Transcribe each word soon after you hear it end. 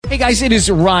Hey guys, it is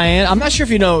Ryan. I'm not sure if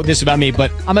you know this about me, but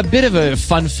I'm a bit of a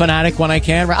fun fanatic when I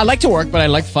can. I like to work, but I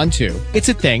like fun too. It's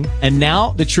a thing. And now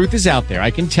the truth is out there.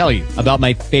 I can tell you about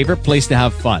my favorite place to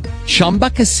have fun. Chumba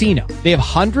Casino. They have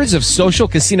hundreds of social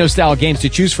casino style games to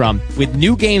choose from with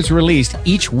new games released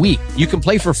each week. You can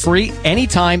play for free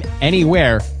anytime,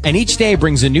 anywhere. And each day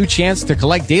brings a new chance to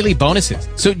collect daily bonuses.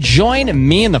 So join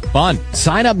me in the fun.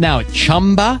 Sign up now at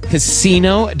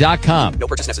ChumbaCasino.com. No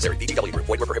purchase necessary. VGW Group.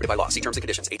 Void where prohibited by law. See terms and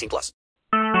conditions. 18+.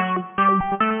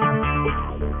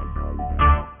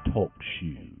 Talk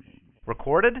shoes.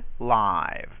 Recorded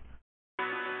live.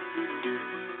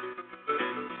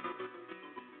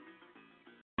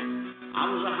 I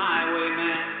was a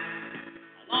highwayman.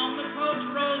 Along the coast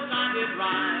roads I did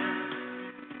ride.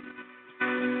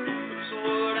 With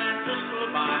sword and pistol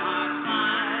by my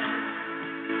side.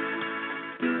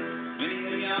 Many a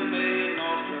young maid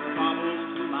lost her hobbles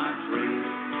to my trade.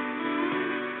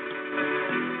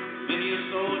 Many a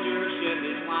soldier shed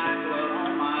his lifeblood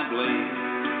on my blade.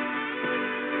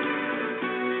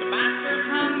 The bastards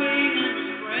hung me in the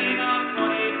spring of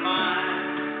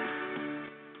 25.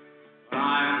 But I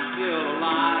am still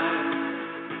alive.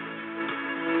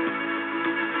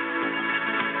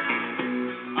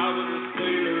 I was a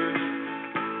sailor.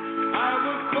 I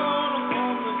was born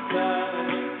upon the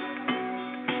tide.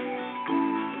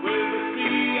 With the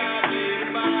sea I did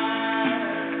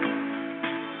abide.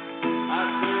 I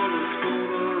sailed a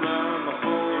schooner around the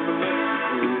Horn of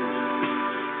Mexico.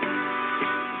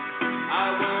 I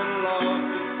went aloft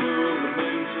to serve the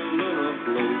mainsail in a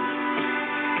float.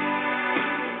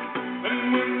 And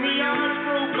when the yards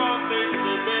broke off, they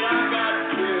said that I got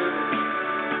killed.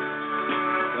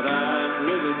 But I'm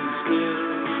living still.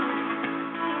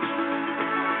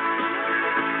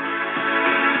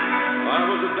 I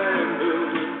was a dam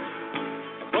builder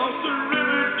across the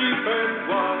river deep and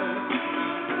wide,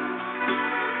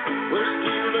 where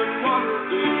steel and water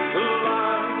did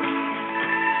collide.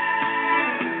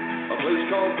 A place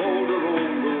called Boulder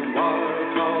on the wild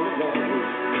Colorado.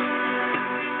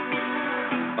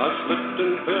 I slipped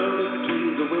and fell into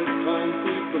the wet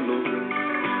concrete below.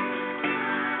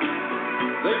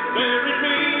 They buried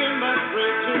me in that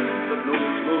region that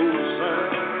knows no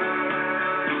sound.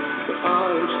 But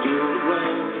I'm still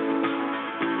around.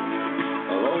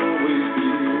 I'll always be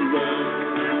around,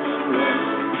 around, around,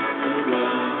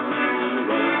 around.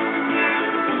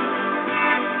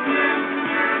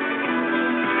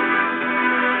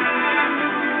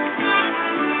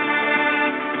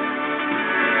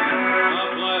 I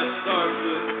fly a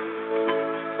starship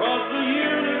across the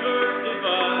universe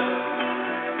divide.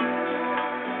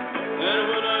 And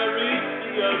when I reach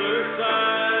the other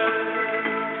side,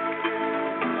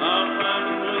 I'll find a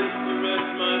place to rest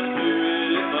my spirit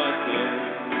if I can.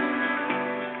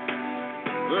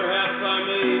 Perhaps I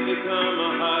may become a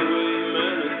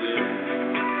highwayman again.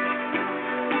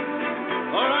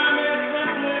 Or I may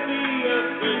simply be a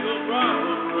single drop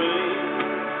of rain.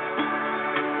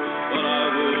 But I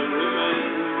will remain.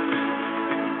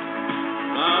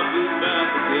 I'll be back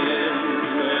again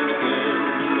and again and again.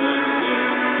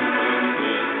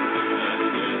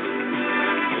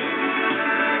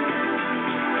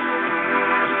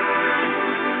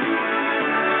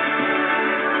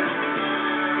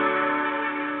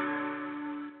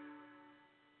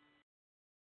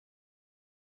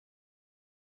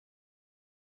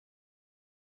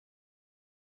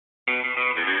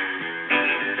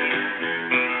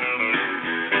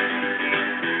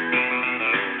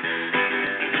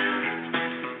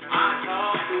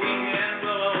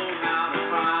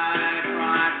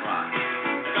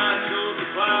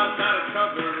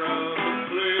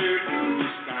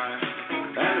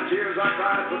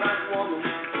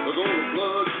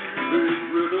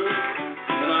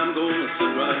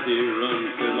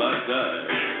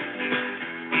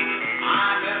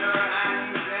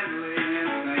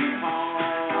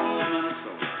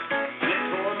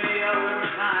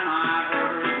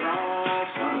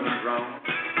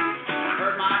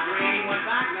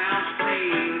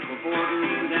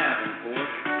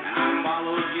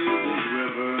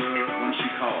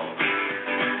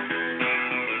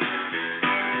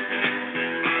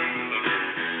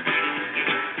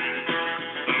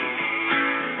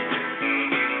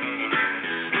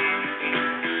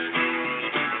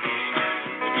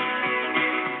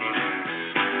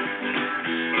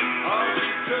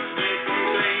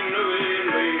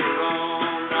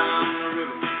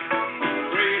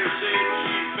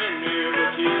 She's been here,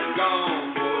 but she's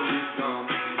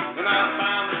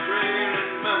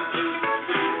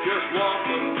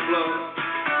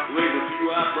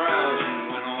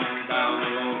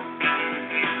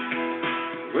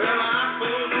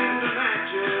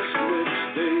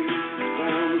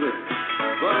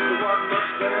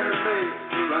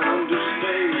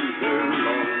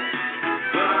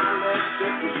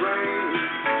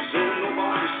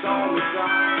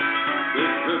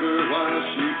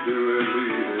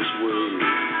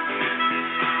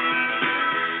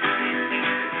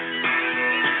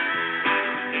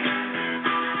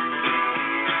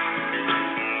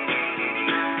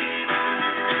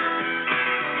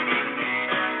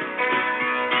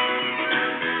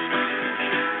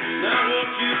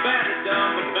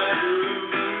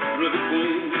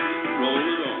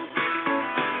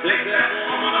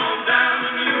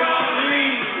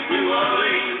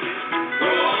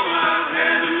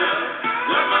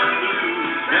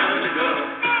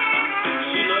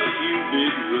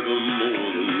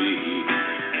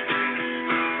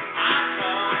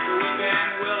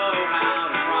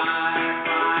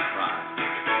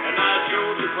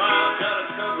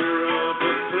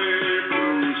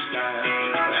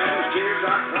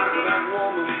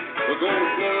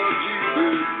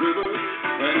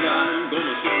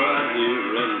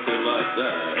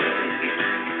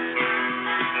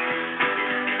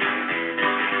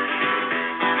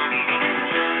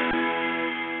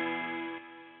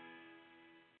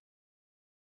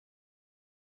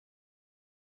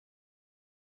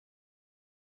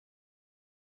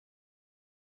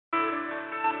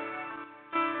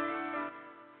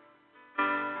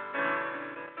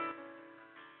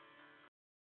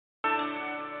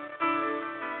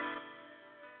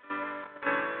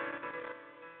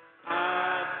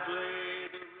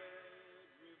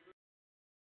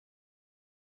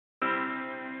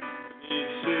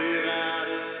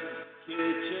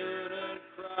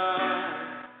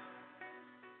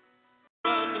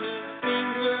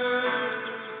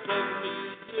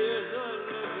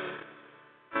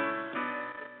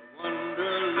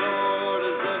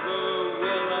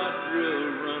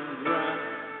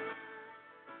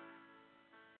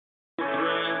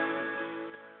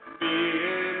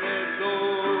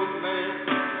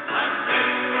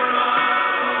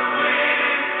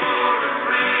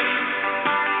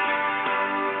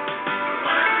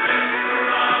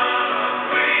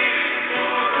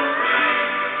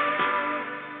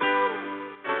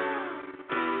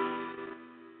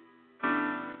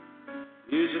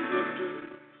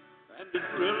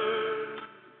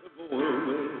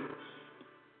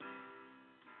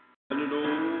and an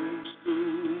old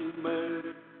school man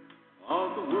of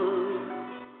the world.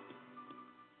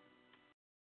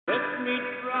 Lets me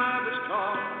drive his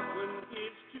car when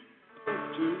it's too drunk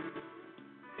to.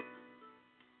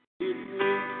 He'd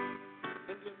wink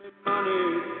and give me money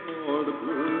for the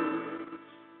blues.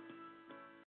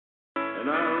 And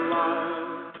our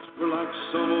lives were like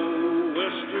some old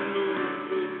western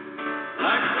movie,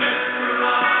 like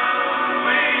Desperado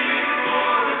waiting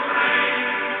for the train,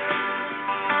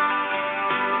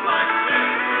 like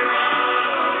Desperado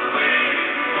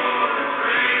waiting for the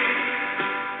train.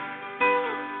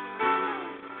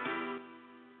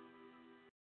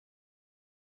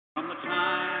 From the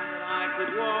time that I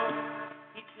could walk,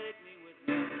 he'd take me with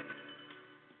him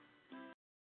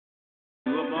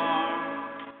to a bar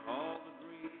called the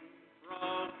Green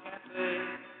Frog Cafe.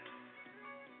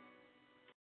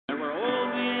 There were old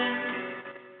men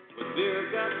with beer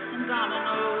guts and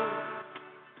dominoes,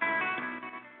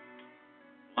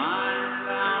 lying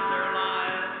down their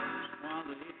lives while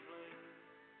they played.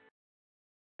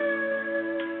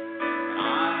 And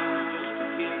I was just a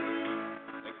kid,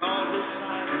 they called me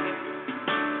sidekick,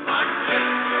 like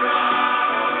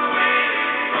Desperado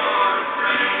waiting for a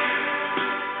train,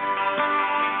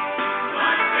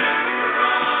 like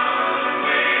Desperado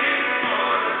waiting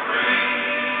for a train.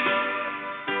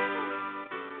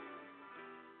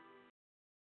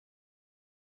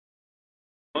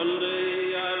 One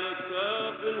day I looked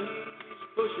up and he's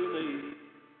pushing me.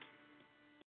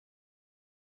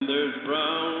 There's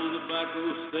brown tobacco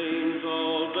stains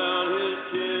all down his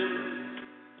chin.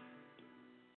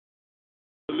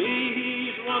 To me,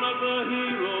 he's one of the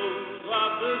heroes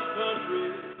of this country.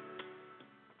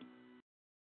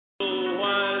 So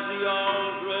why is he all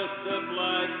dressed up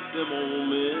like them old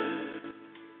men?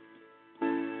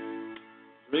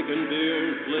 Drinking beer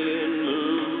and playing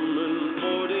Moon and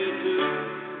 42.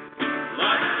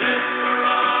 Like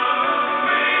Desperado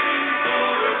waiting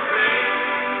for a train,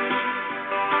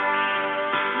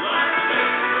 like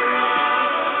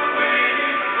Desperado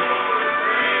waiting for a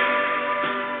train.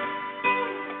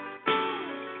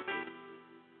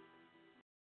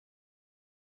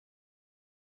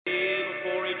 Day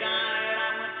before he died, I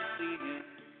went to see him.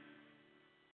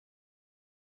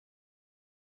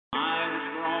 I was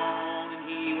grown and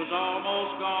he was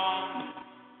almost gone.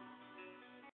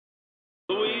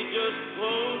 So we just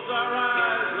closed our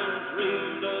eyes and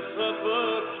dreamed us up a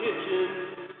kitchen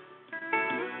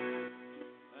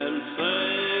and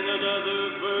sang another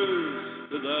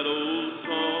verse to that old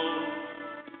song.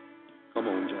 Come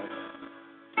on, Jack.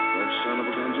 Those son of a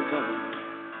guns are coming.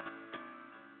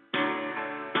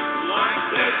 Like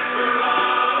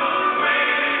Desperado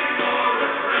waiting for a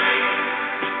train,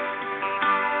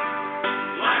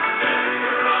 like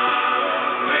Desperado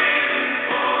waiting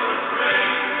for a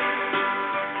train,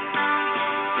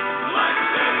 like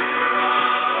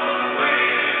Desperado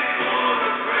waiting for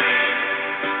a train,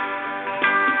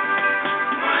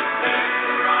 like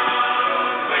Desperado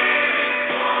waiting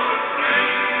for a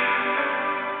train.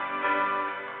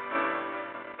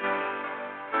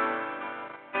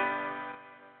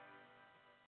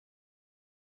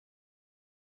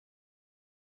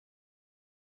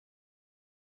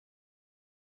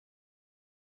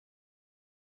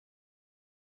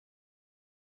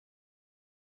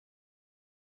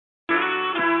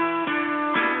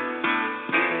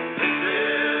 This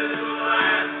is the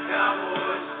last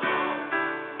cowboy song,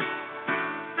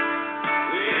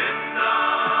 the end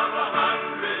of a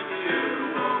 100-year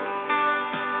war.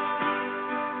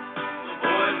 The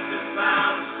voices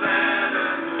sound sad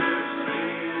and they're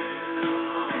singing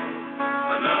along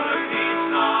another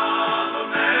piece of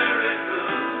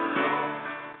America's song.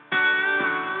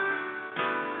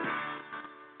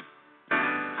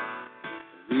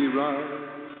 We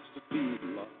rise to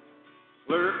feedlot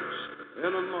clerks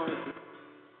in a market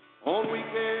on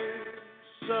weekends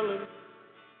selling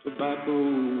tobacco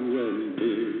and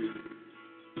beer.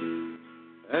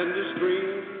 And his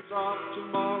dreams of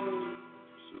tomorrow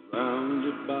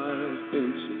surrounded by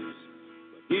fences,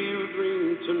 but he'll dream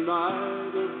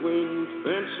tonight of when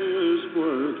fences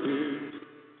weren't here.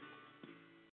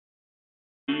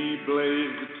 He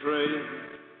blazed the trail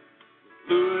with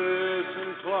Lewis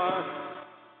and Clark,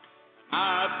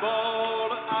 eyeball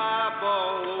to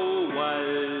eyeball, old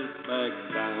White back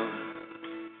down.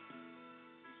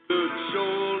 Stood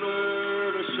shoulder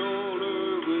to shoulder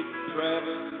with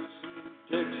Travis in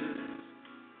Texas,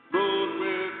 rode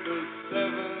with the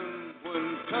Seventh when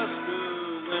Custer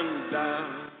went down.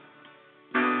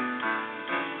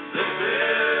 This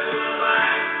is the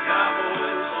last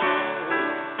cowboy song,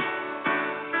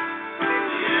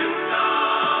 the end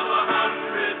of a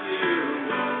 100-year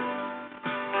war.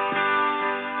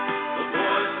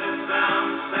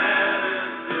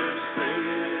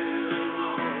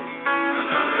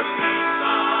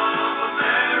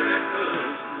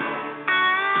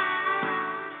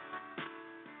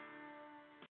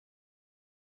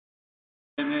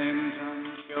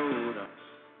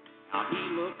 Now he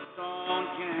looks on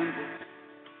Kansas.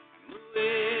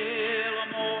 Louis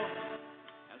L'Amour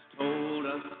has told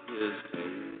us his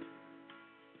tale.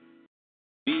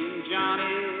 Being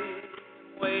Johnny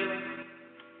Whalen and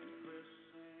Chris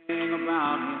sang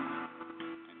about him,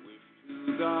 and wish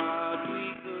to God we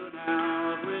could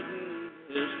have written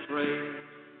his trail.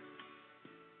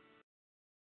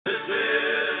 This is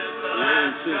the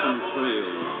old Chisholm Trail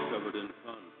is covered in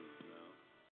concrete now.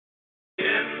 And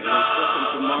it's welcome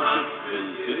to market in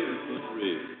 50-foot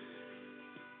rigs.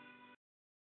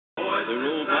 Their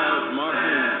old house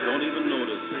markers don't even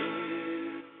notice.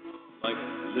 Like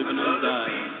living and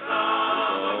dying, it's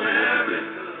all over it.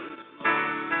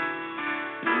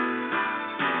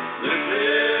 This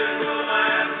is the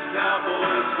last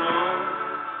cowboy song.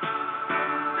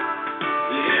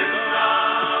 The end of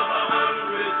a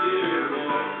 100-year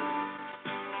war.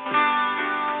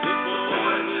 The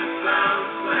boys that sound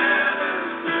sad as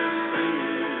they're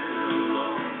singing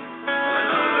along.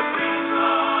 Another piece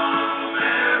of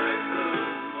America.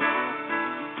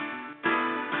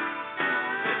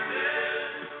 This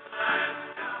is the last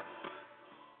cowboy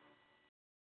song.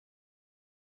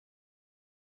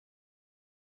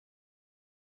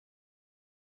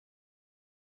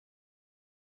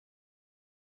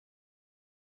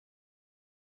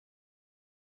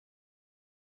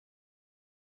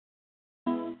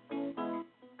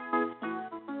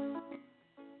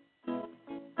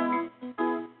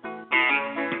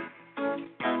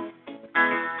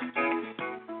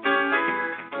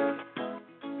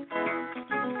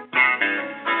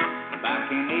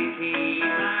 Back in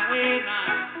 1899,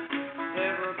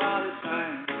 everybody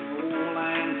sang Old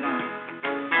Lang Syne.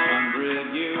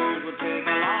 100 years would take a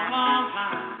long, long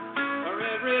time for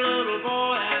every little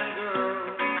boy and girl.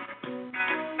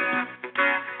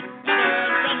 Now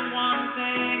there's just one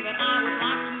thing that I would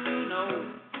like to know.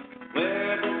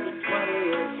 Where did the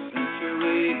 20th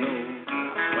century go? I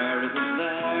swear it was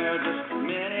there just a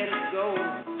minute ago.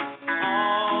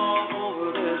 All over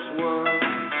this world.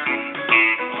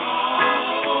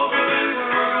 All over this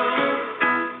world.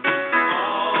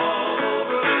 All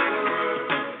over this world.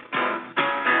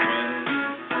 20th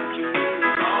century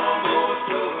is almost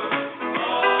over.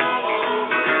 All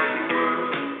over this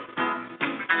world.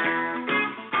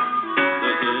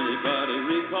 Does anybody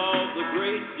recall the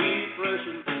Great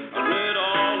Depression? I read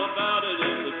all about it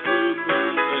in the True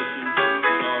Confession.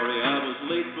 Sorry I was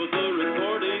late for the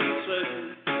recording session,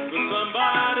 but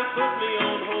somebody put me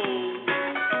on hold.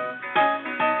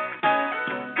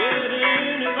 Did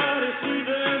anybody see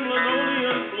them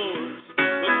linoleum floors,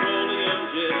 petroleum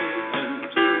jelly, and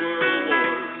 2 world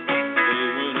wars? They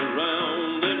went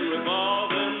around in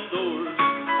revolving doors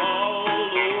all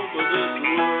over this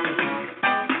world.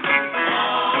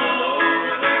 All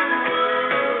over this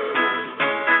world.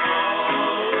 All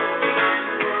over this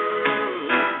world.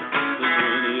 The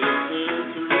 20th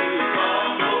century is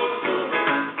almost over.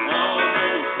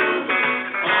 Almost over.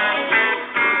 Almost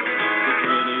over. The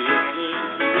 20th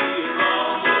century is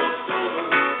almost over.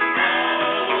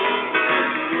 All over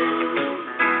this world.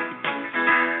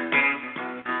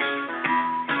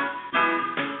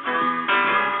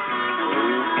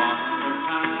 Old Foster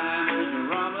Time is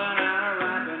rumbling and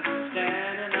a-rapping,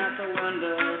 standing at the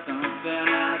window, thumping and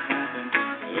a-tapping.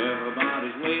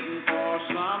 Everybody's waiting for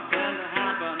something to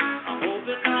happen. I hope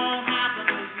it don't happen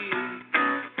with you.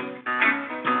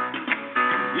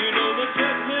 You know the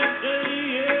judgment day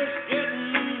is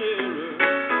getting nearer.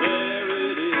 There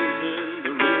it is in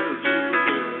the rearview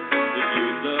mirror. If you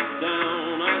look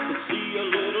down, I can see a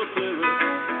little clearer.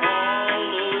 All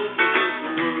over this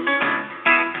world.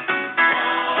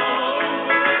 All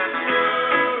over this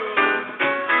world.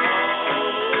 All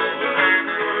over this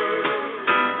world.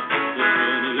 The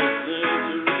 20th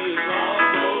century is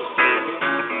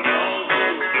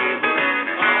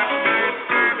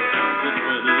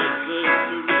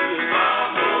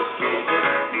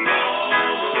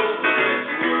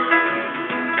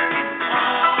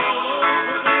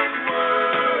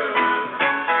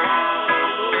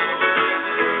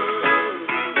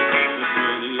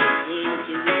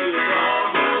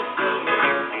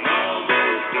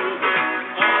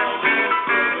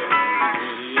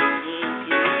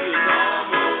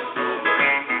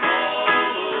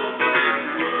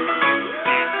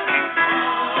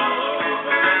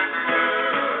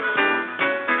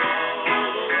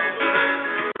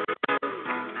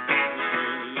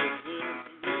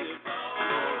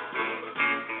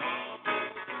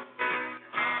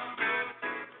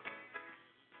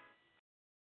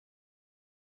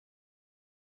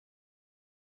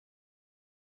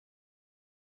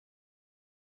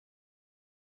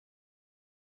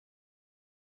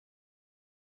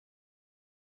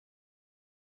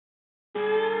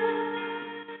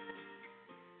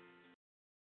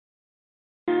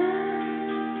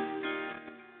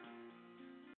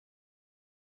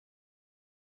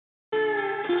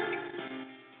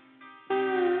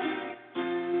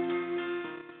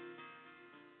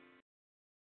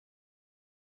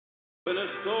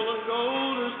stolen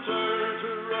gold has turned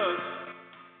to rust.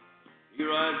 He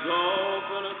rides off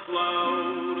in a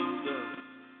cloud of dust,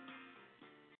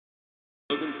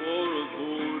 looking for a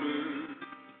border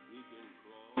he can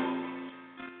cross.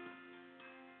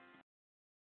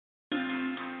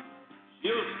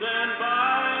 She'll stand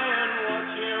by and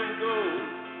watch him go,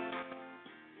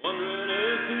 wondering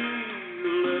if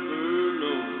he'll ever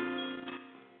know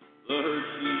the hurt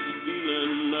she's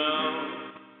feeling now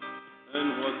and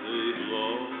what they've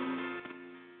lost.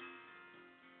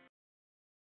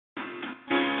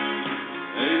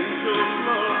 Angels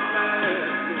love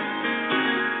madness,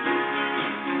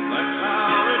 that's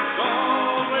how it's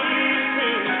always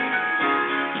been.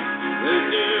 They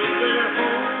give their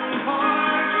whole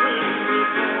hearts when they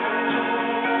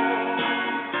fall.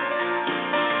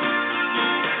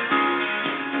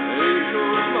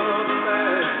 Angels love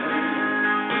madness,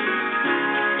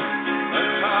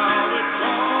 that's how it's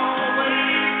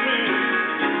always been.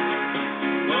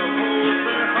 Love holds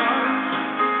their hearts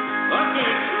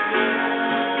against the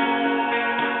wall.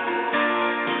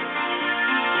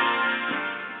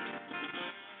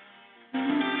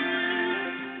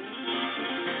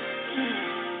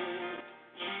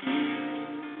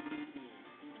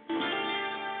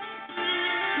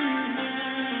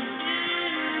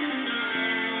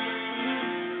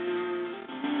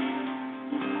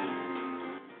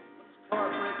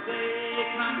 Corporate day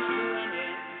comes to an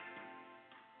end.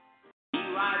 He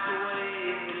rides away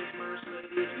in his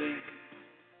Mercedes Benz.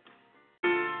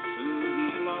 Soon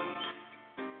he's lost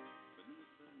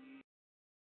beneath the knee.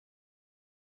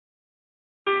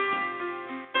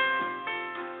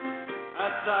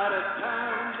 Outside of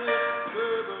town, this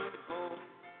urban home,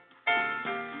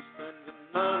 he spends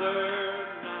another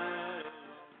night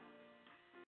alone.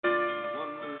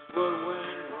 Wonders what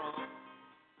went wrong.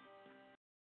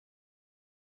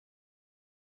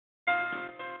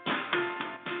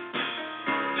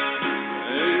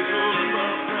 Angels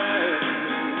love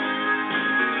madness,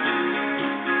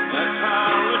 that's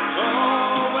how it's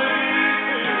always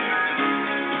been.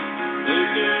 They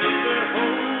give their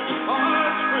whole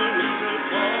hearts when they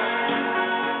fall.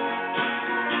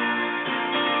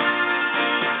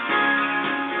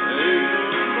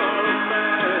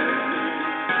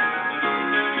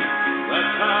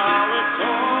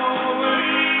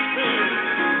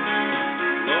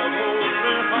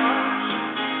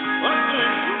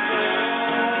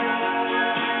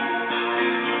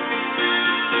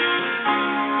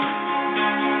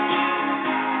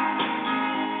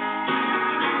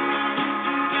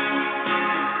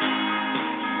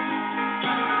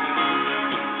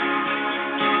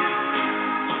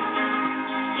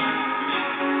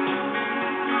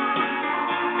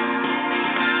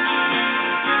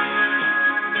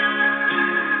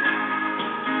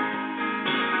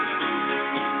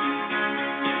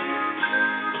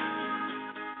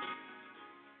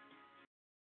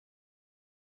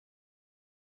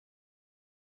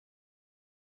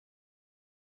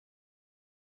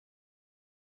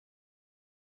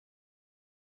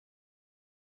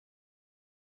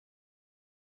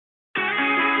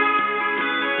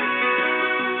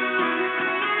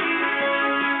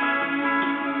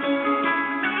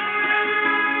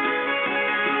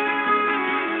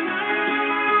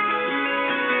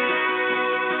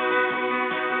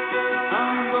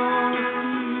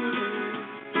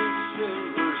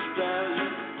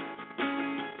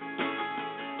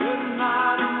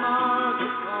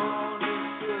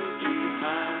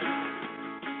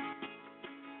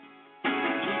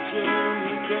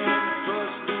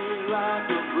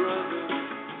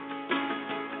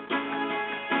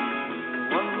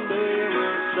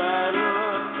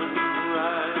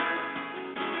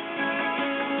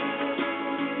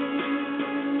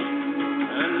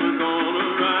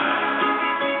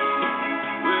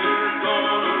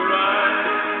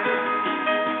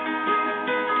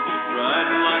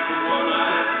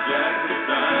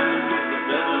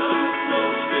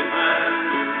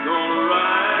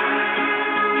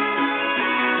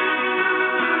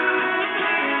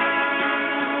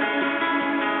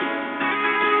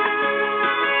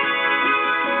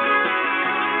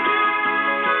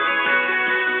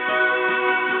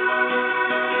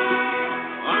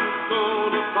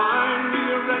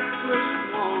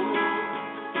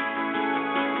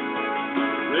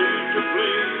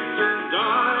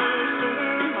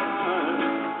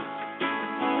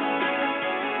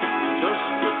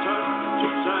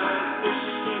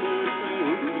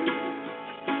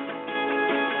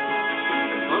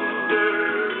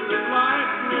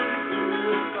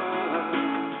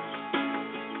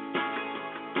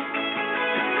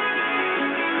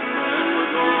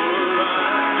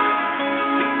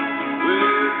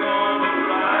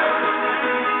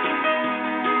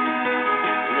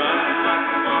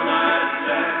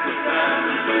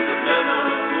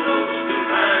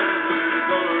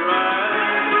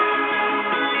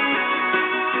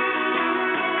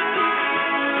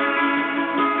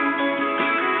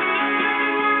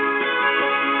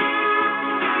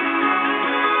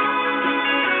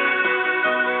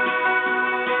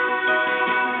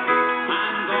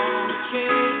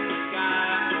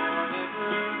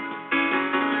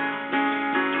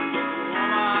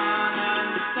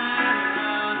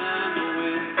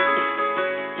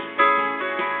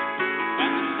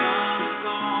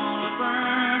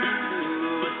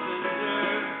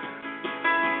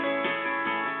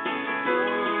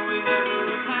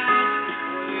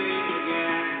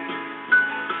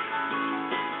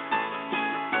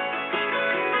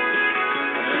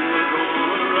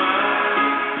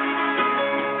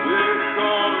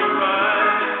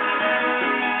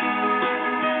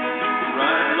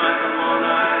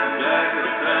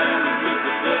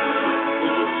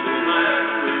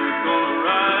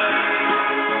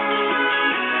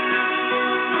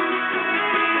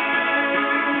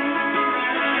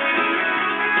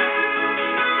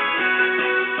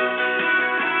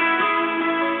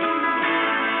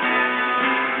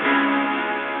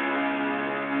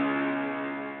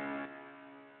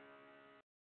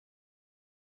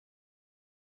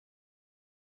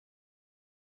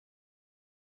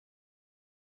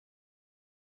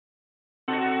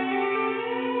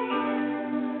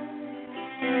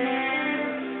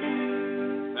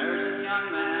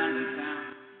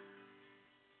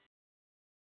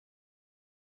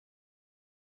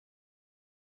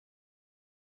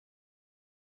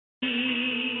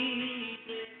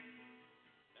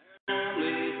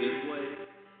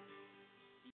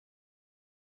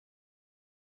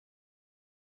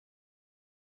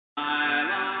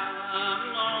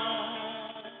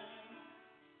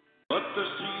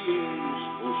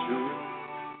 shore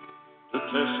to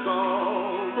test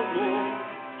all the more,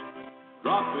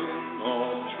 dropping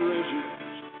off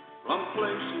treasures from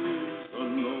places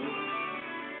unknown,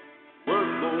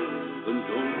 worth more than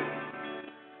gold,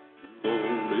 to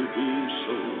only be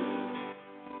sold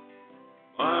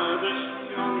by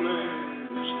this young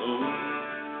man's stone.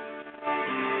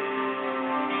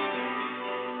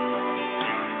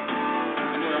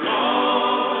 And we're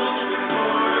lost in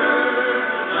corner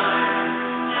tonight,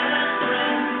 as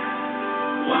friends,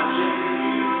 watching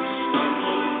you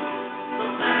stumble the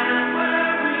path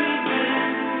where we've been.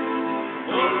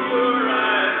 Hold your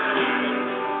eyes open,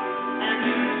 and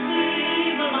you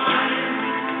see the light.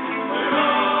 We're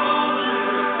all in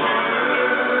the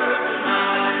corner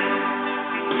tonight.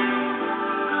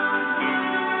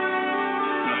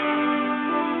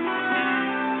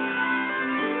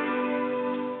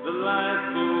 The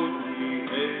lifeboat we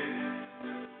hailed,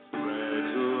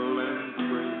 fragile and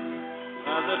frail.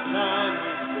 By the time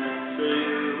we set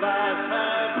sail, life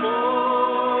had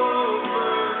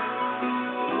over.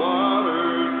 The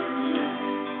waters of youth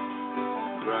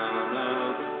drown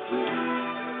out the truth.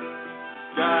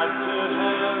 Got to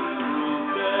have proof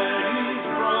that he's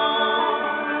wrong.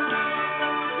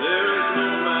 There is no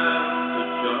map to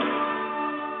chart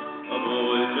a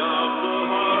voyage of the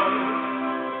heart.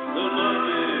 The love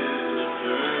is a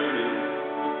journey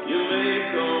you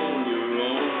make on your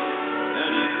own,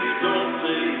 and if you don't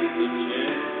take the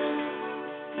chance,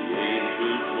 the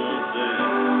angels won't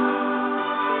dance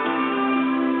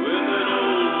with an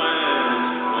old man's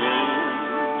clothes.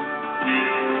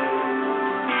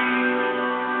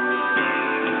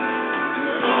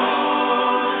 We're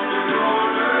all in the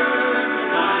corner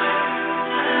tonight,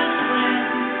 as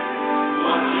friends,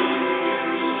 watching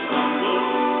you stumble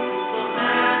the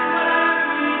path where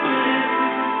we've been.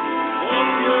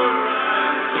 Hold your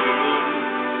eyes open,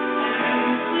 and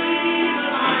you see the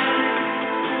light.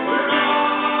 We're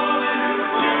all in the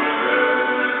corner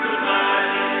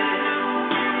tonight.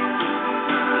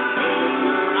 Hold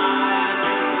your eyes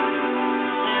open,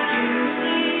 and you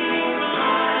see the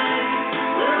light.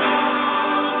 We're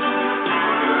all in the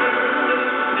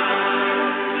corner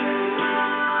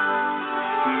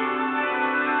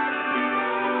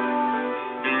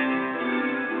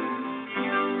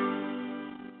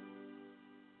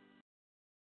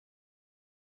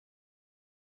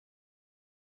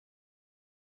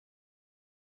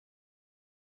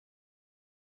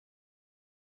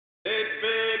Hey,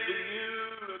 babe, do you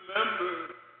remember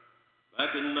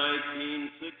back in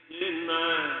 1969?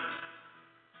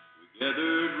 We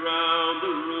gathered round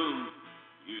the room.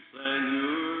 You sang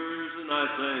yours and I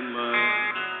sang mine.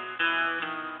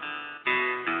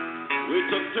 We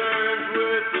took turns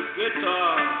with the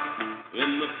guitar in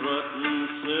the front and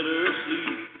center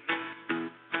seat.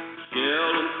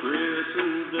 Shell and Chris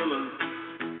and Dylan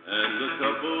and a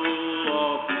couple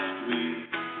off the street.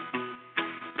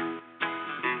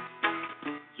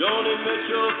 Joni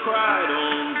Mitchell cried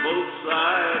on both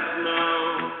sides now.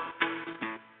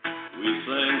 We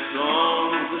sang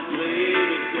songs that made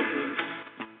a difference,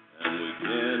 and we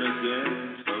can again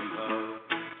somehow.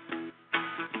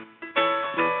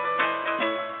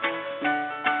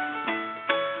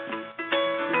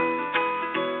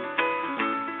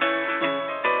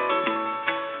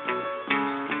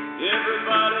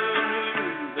 Everybody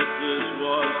knew that this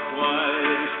was quite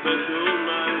a special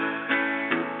night.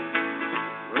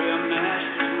 Graham Nash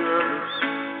is nervous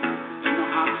in the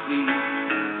hot seat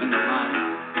in the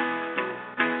light.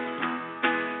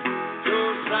 Joe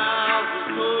Styles was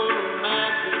total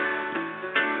magic.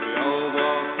 We all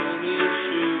walked in his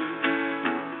shoes.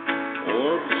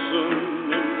 Orbison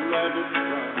and Rabbit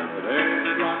cried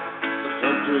and rocked the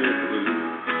country blues.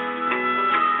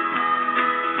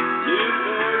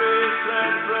 Newberry,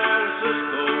 San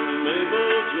Francisco,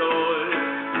 Mabel Joy.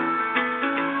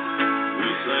 We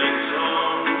sang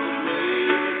songs that made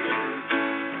a difference.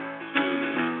 June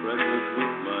was pregnant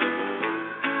with my boy.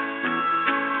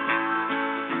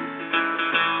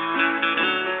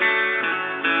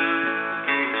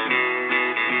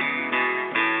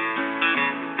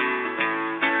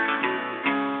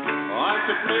 I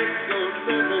could make a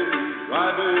living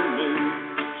driving me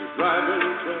to driving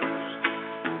trucks,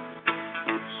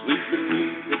 sleep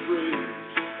beneath the bridge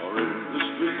or in the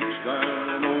streets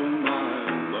down on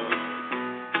my luck.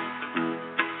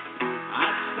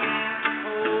 I'd stand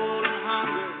cold and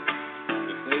hungry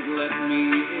if they'd let me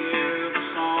hear the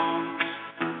songs.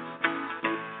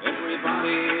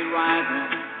 Everybody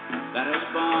riding that has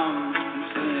bums can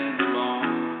sing along.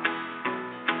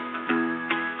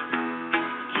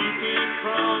 Keep it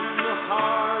from the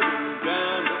heart and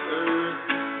down to earth.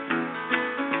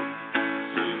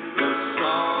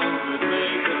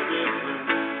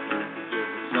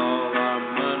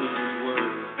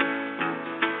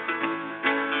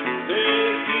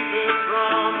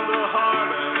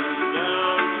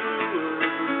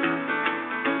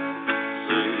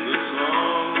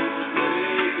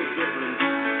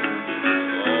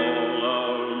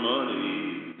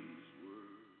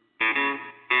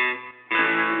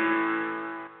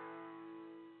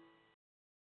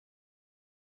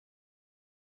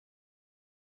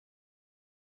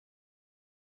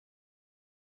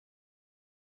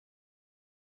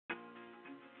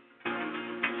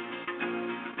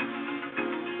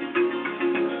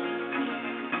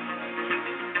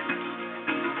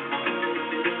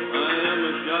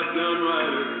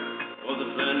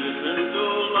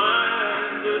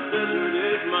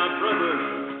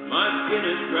 skin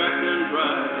is cracked and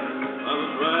dry. I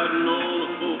was riding on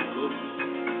a folk boat,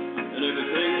 and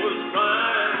everything was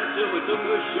fine till we took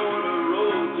a shorter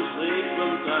road to save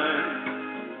some time.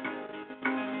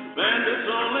 Bandits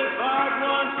only fired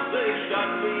once, they shot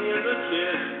me in the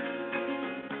chest.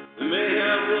 They may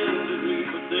have wounded me,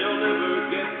 but they'll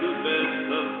never get the best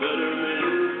of better men.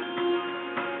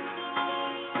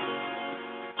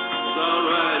 'Cause I'll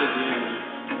ride again.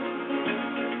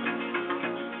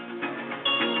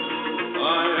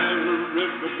 I am a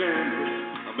river gambler.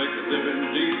 I make a living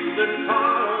deal and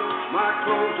hard. My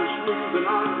clothes are smooth and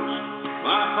honest.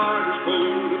 My heart is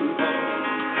cold and hard.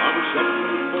 I was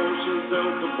shuttling for some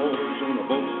Delta boys on a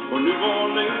boat for New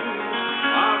Orleans.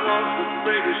 I was the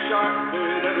greatest shark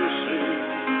they'd ever seen.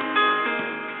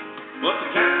 But the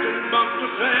captain bumped a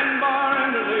sandbar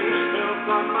and the lace fell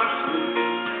from my sleeve.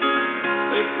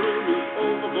 They threw me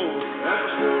overboard as I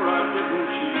swore I didn't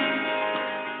cheat.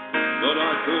 But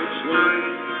I could swim,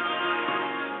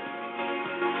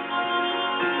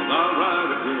 and I'll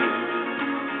ride again.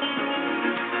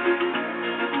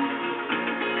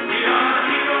 We are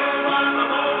heroes of the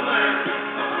whole land,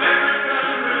 American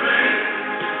remain.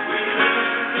 We live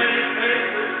in many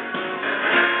places and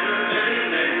answer many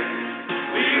names.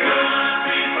 We will not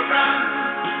be forgotten,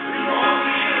 we won't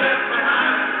be left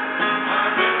behind. Our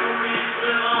memories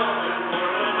will always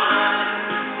world mine.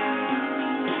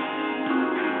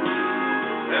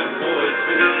 And poets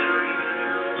will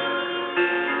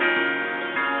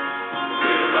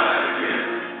ride again.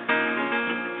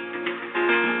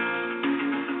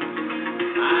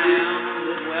 I am a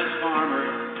Midwest farmer.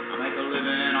 I make a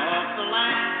living off the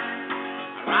land.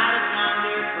 I ride a John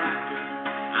Deere tractor.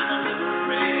 I'm a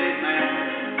liberated man.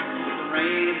 The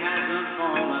rain hasn't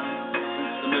fallen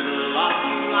since the middle of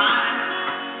July.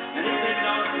 And if it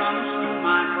don't come soon,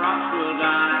 my crops will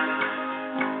die.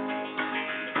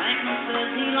 The bankman says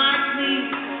he likes me,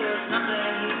 but there's nothing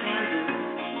he can do.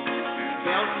 He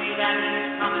tells me that he's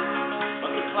coming,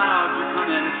 but the clouds are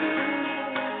coming too.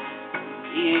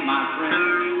 He ain't my friend,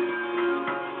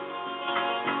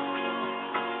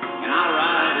 and I'll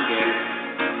ride again.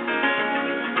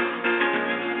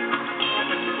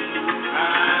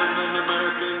 I'm an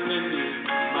American Indian,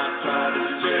 my tribe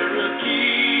is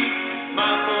Cherokee.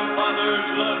 My forefathers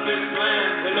loved this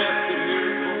land, they left it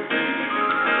here for me.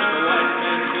 When the white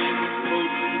man came with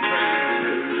boats and trains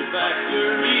and the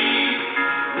factory,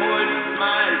 poisoned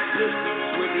my existence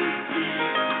with his greed.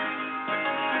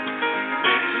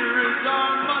 Nature is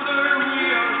our mother, we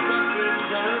are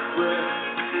suckers out of breath.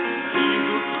 He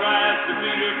who tries to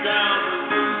beat her down will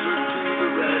lose her to the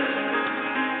rest.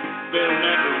 They'll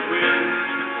never win.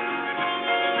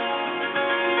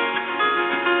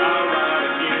 I'll ride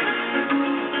again.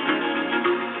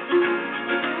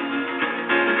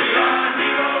 We are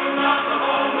heroes of the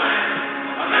whole land,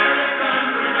 American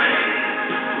remain.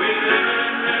 We live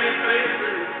in many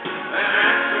places and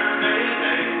answer many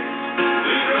names.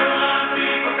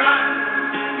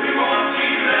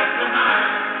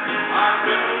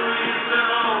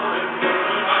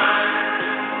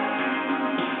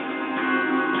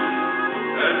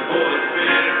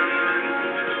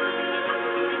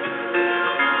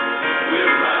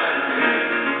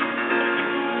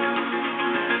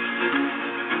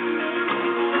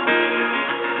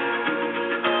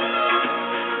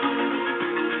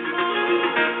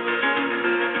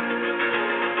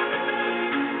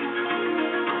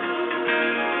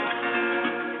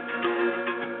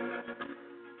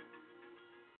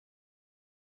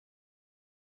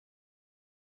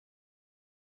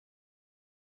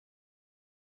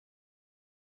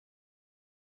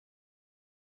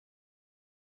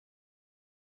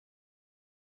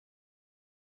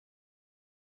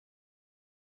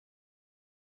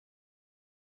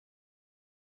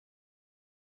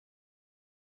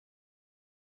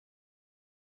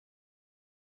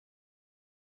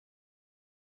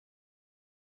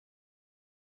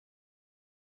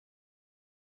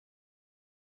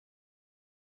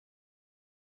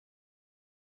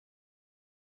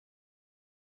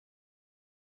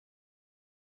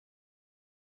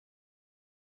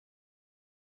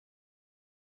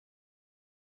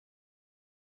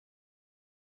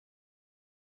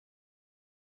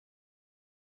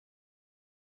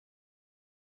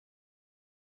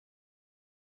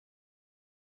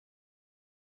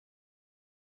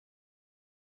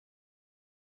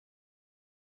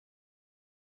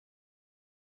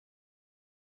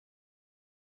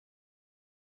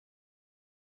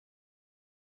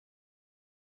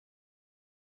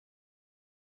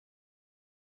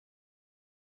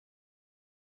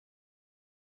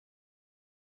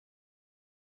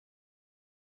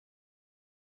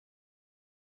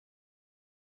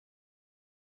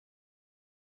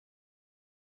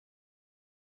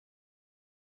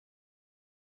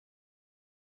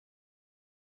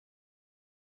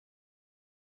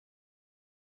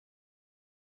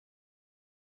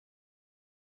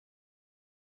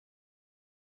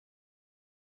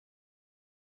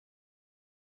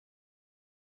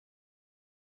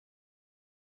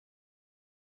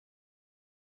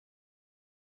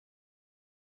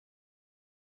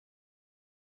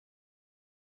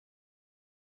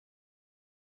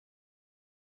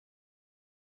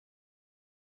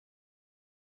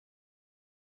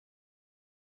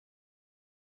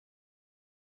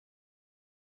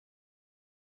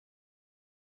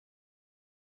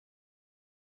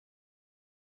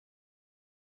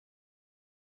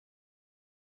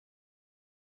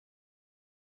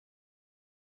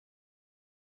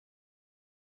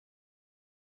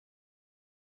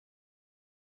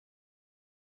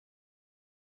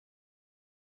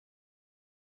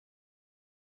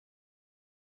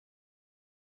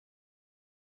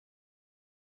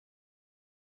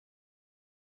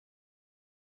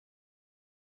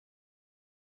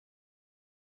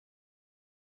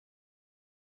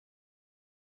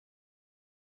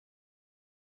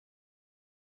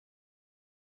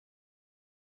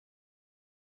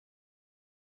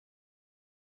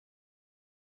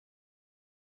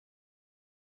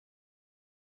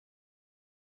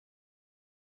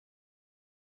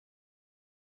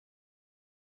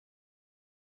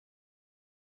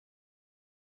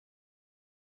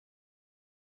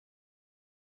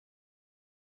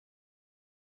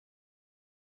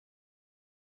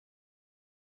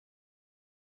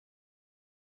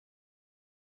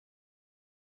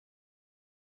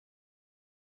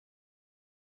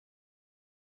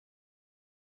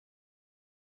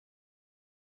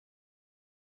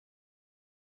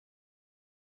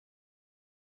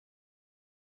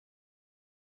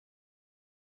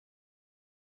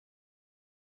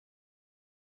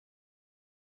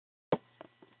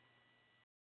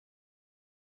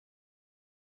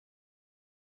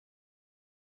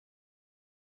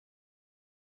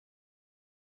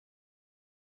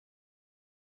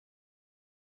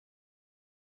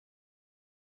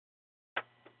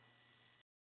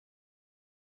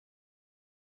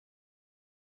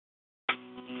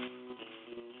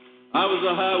 I was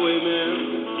a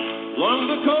highwayman, along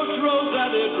the coach roads I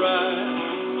did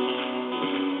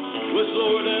ride, with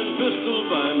sword and pistol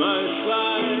by my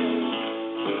side.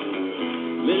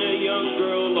 Many a young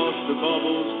girl lost her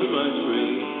baubles to my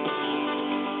trade.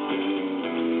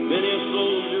 Many a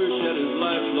soldier shed his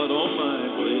lifeblood on my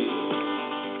blade.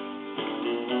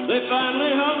 They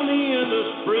finally hung me in the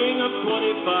spring of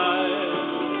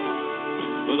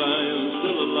 25, but I am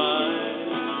still alive.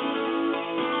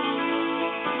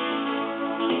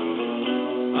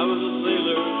 I was a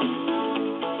sailor,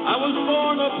 I was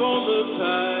born upon the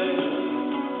tide,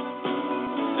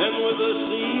 and with the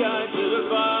sea I did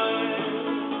abide.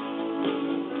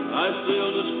 I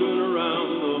sailed a schooner around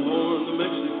the Horn of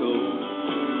Mexico.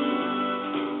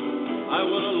 I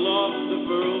went aloft to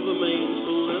furl the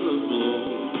mainsail in the blow.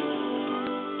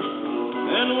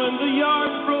 And when the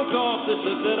yards broke off, they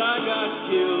said that I got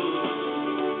killed,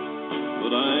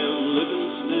 but I am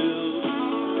living still.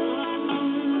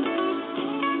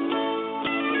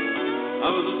 I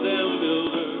was a dam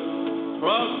builder,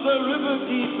 crossed the river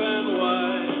deep and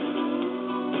wide,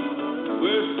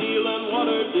 where steel and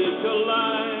water did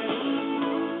collide.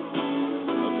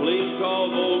 A place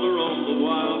called Boulder on the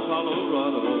wild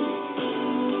Colorado.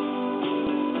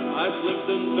 I slipped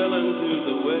and fell into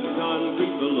the wet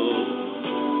concrete below.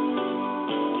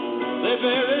 They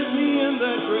buried me in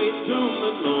that great tomb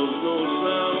that knows no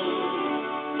sound,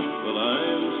 but I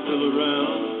am still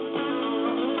around.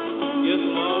 Yes,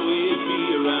 I'll always be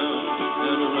around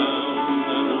and around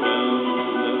and around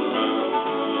and around and around.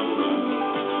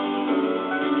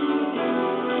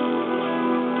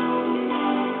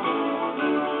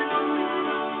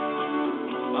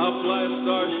 I'll fly a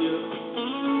starship,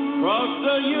 cross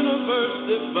the universe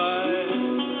divide,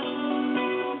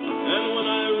 and when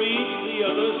I reach the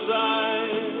other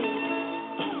side,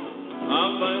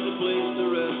 I'll find a place to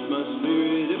rest my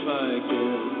spirit if I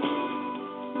can.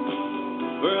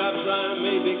 Perhaps I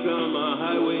may become a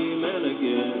highwayman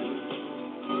again,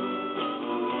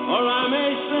 or I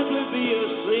may simply be a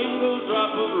single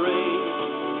drop of rain,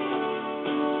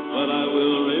 but I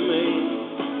will remain,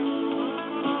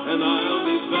 and I'll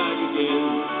be back again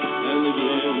and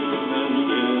again and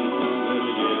again and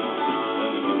again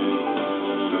and again.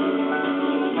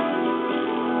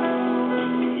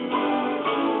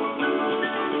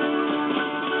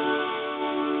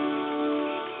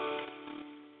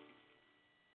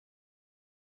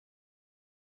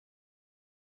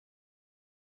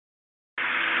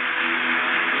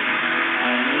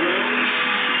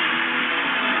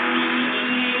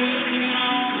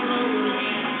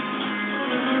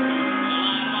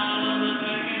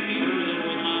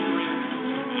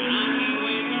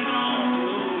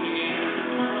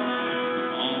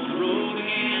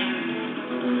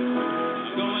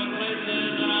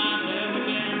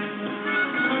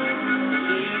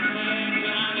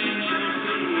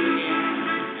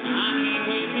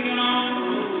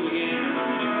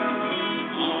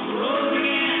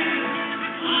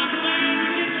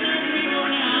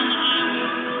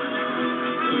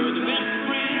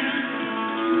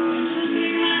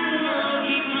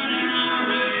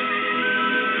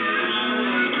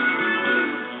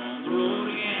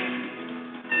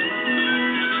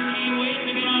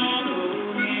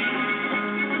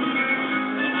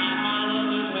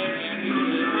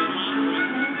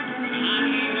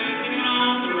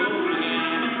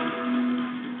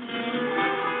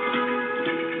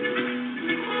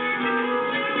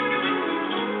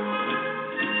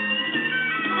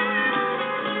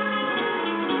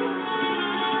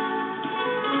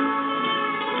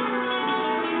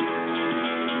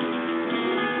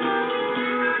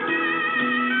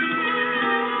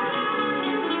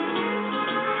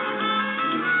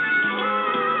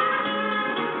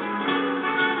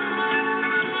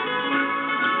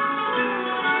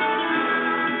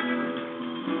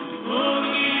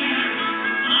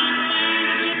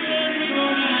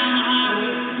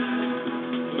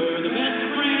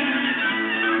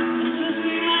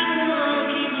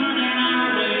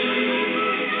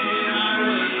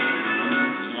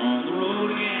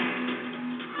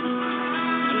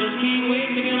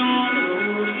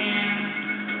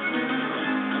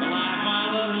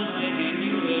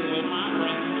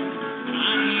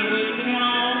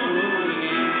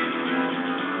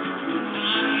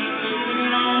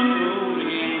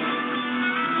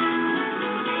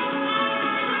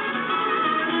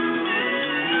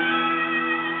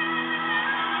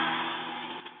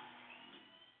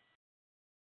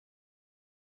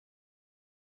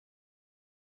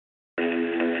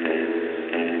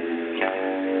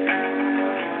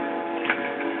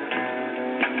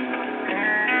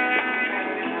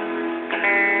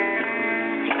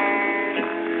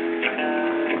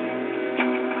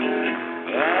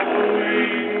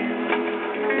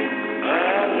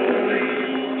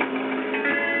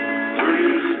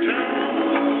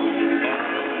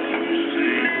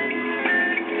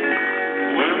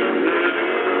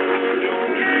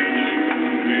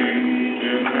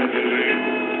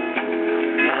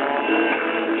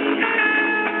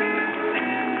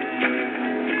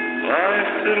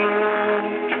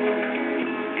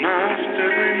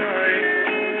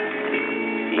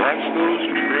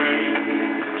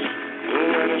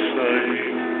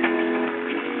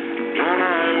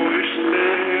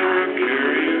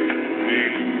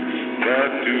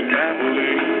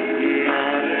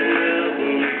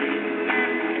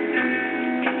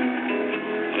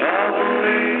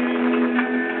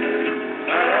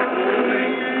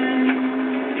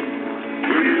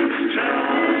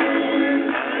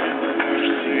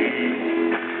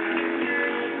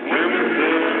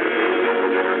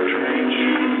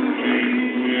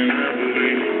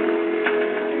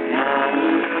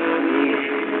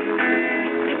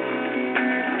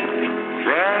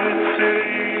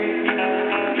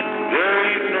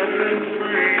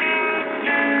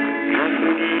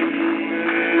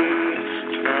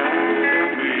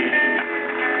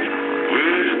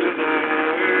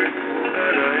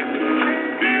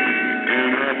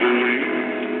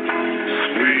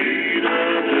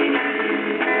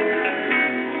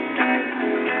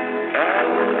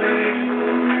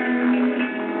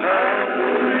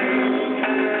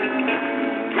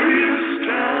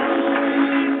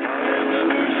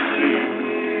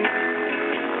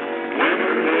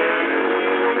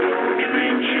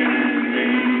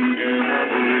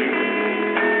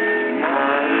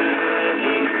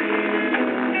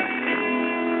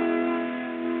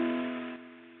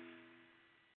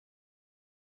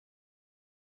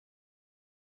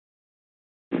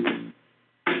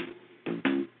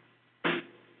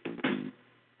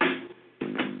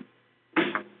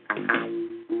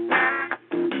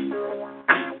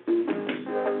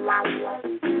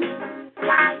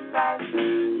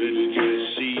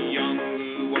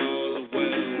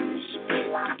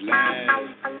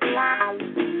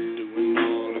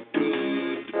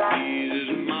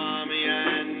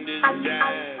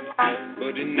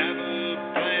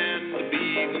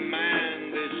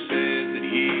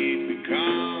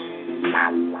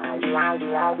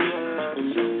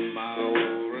 Somehow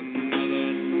or another,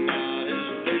 now his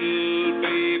little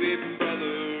baby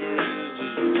brother is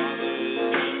his father's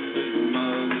and his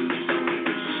mother's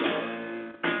only son.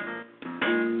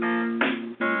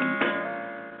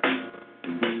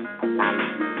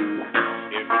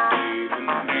 Every day the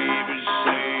neighbors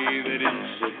say that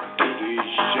it's a dirty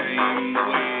shame the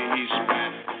way he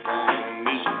spat on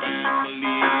his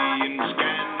family and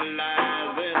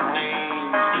scandalized their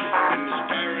names. And his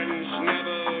parents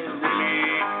never really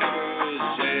ever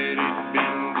said it'd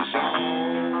been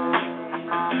disowned.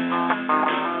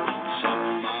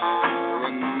 Somehow or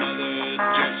another,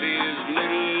 Jesse's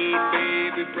little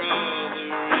baby brother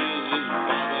is his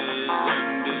father's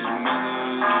and his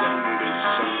mother's only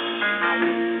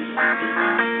son.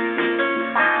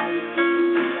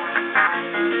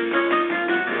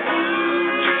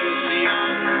 Jesse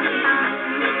Younger,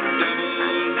 the devil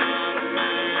not a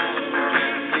man.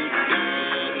 Can you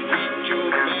dare to treat your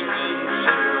parents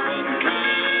so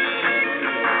unkind?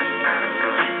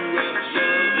 You have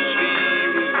selfishly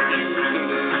refused to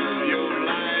live your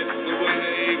life the way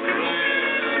they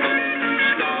planned, and you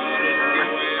started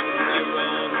going your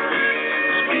own way and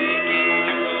speaking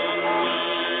your own mind.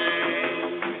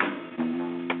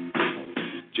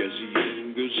 Jesse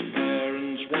Younger's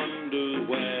parents wonder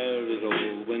where it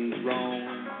all went wrong.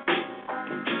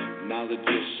 Now that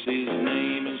Jesse's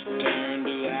name has turned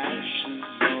to ashes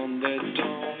on their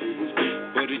tongues,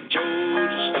 but he chose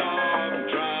to starve and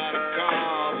try to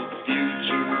carve a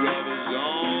future of his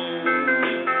own.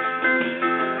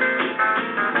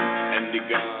 And he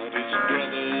got his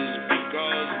brothers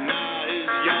because now his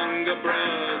younger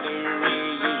brother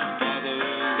is his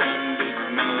father's and his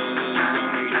mother's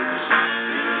only son.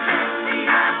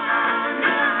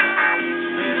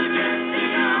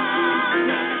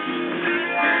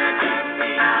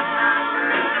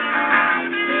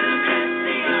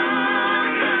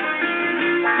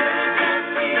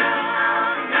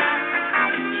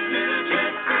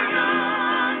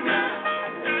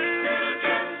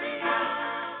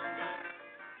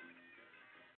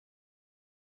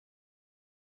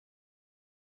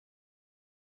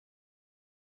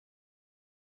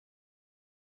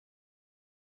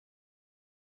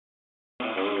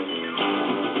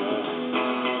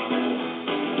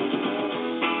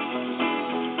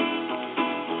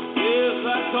 Yes,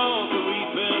 I taught the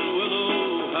weeping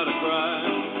willow how to cry,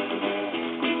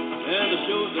 and I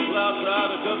showed the clouds how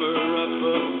to cover up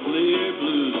a clear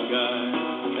blue sky.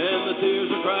 And the tears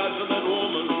I cried for that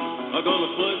woman are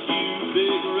gonna flood you,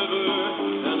 big river,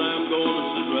 and I'm gonna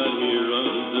sit right here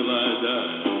until I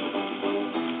die.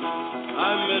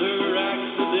 I met her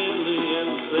accidentally in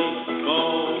St.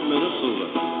 Paul, Minnesota,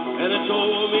 and it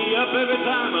tore me up every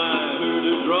time I heard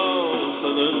her draw,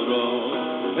 southern drawl.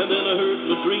 And then I heard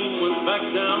my dream went back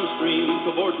downstream,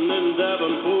 cavorting in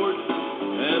Davenport,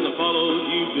 and I followed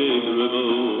you, big river,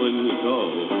 when you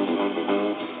called.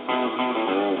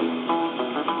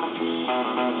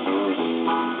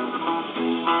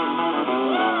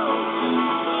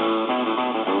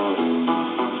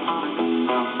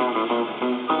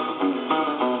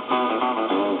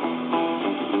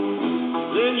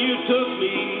 Then you took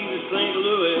me to St.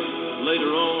 Louis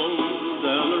later on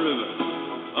down the river.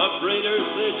 A freighter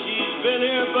said she's been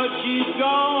here, but she's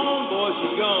gone, boy,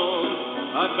 she's gone.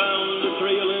 I found a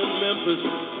trail in Memphis,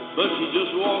 but she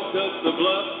just walked up the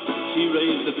bluff. She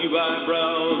raised a few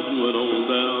eyebrows and went on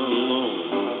down alone.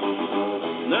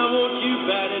 Now won't you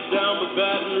bat it down with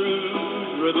Baton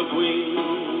Rouge, River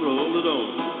Queen, roll it on.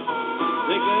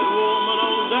 Take that woman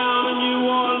on down to New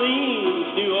Orleans,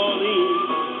 New Orleans.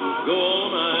 Go on,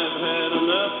 I've had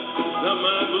enough, got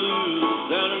my blues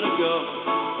down in the Gulf.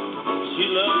 She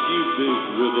loves you, big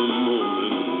river, more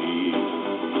than me.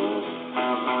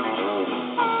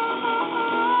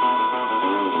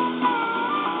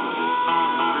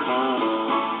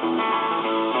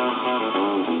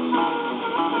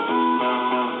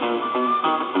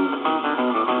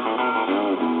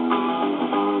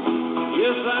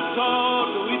 Yes, I taught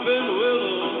the weeping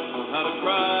willow how to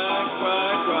cry, cry,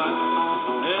 cry.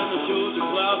 And I showed the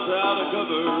clouds how to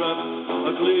cover up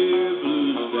a clear blue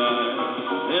sky.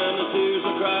 And the tears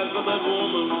I cried for that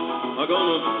woman are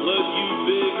gonna flood you,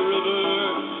 big river,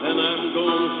 and I'm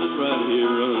gonna sit right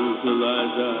here until I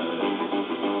die.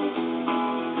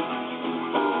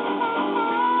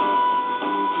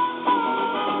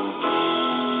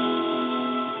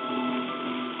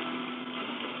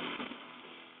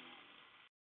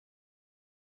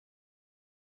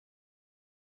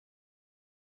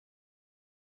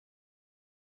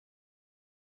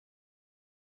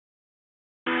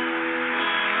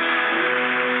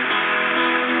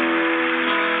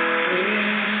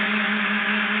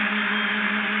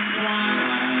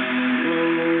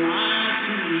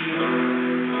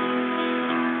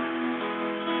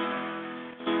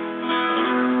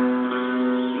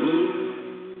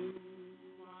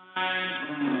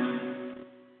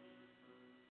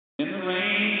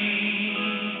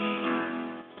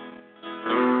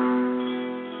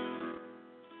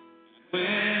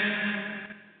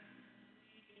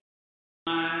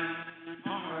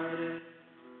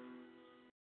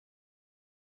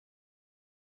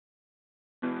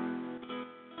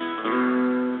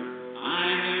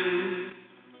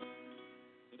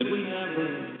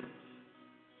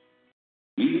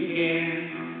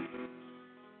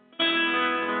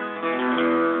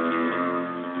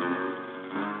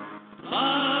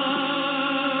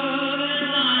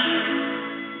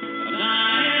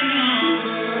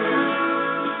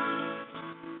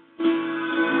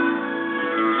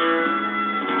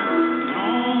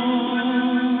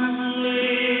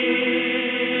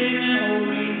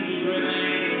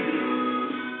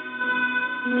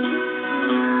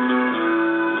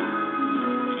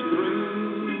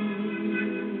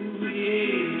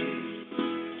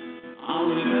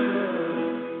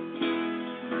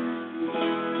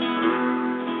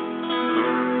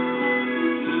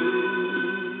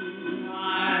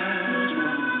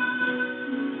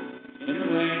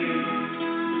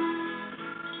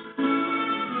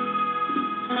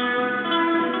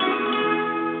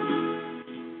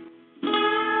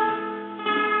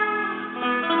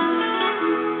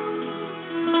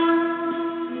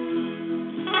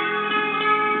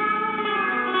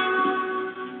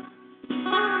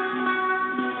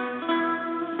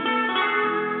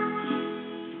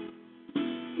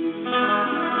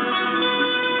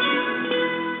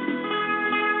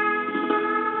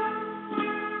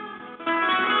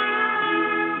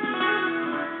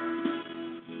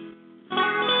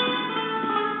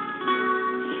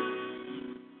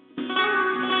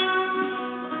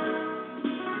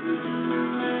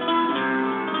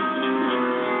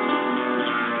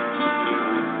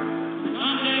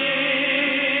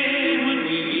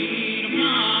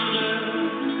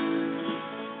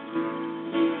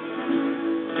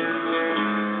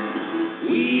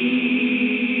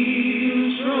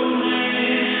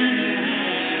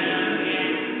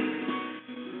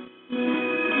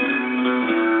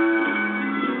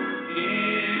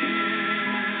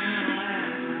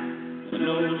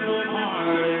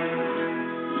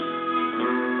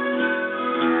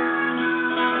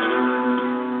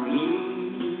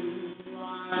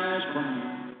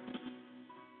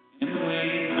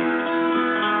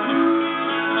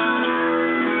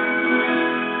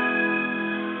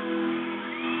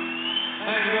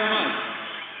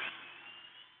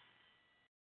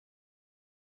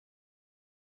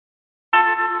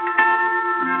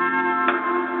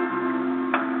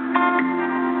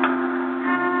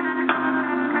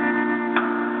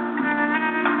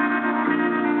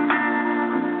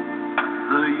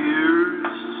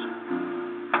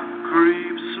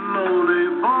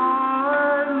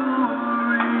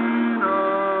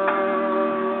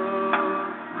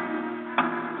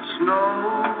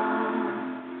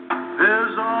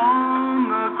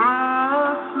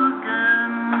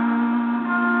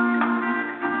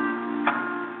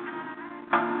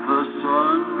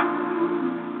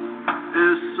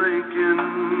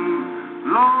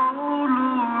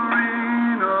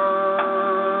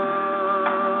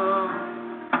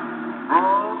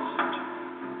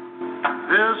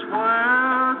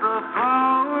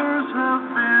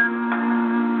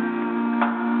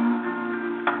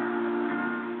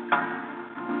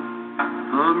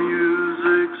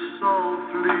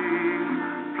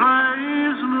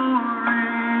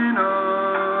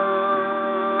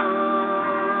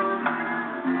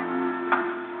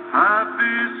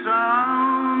 Happy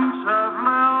sounds have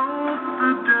left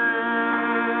the day.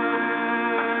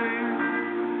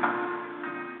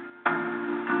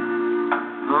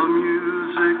 The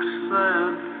music's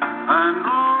sad and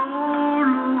alluring,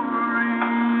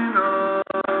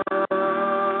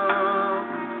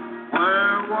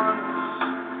 where once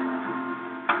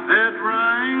it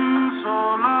rang so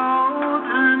loud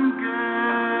and gay.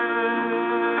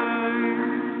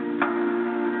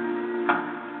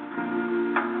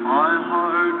 I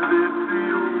hardly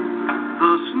feel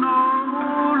the snow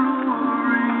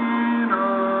arena.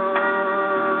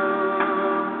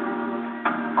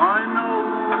 I know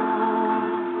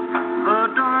the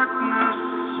darkness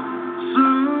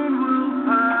soon will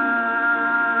pass.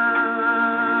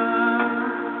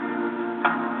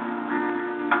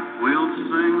 We'll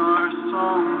sing our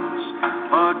songs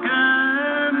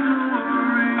again,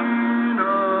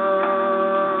 Lorena.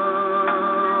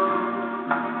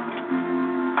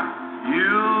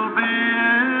 You'll be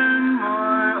in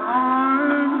my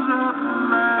arms at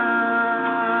last.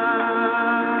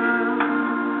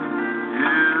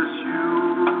 Yes,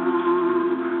 you'll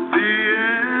be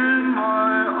in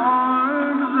my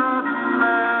arms at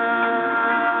last.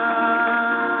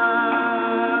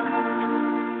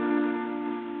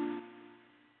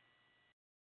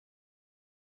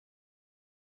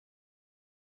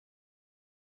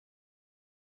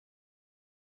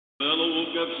 Well, I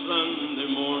woke up Sunday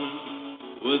morning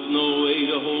with no way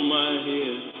to hold my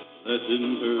head that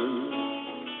didn't hurt.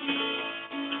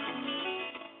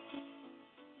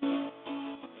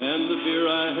 And the beer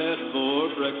I had for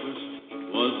breakfast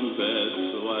wasn't bad,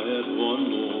 so I had one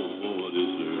more for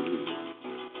dessert.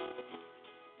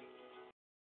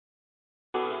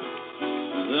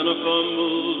 Then I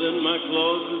fumbled in my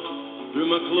closet, threw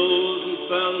my clothes and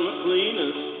found my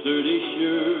cleanest dirty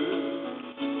shirt.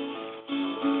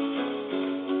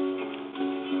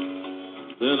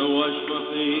 Then I washed my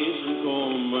face and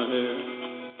combed my hair,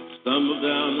 stumbled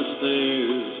down the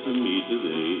stairs to meet the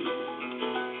day.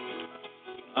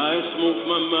 I smoked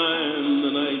my mind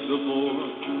the night before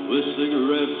with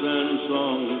cigarettes and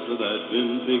songs that I'd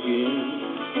been picking.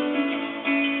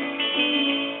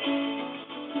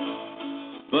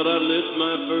 But I lit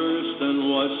my first and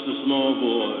watched the small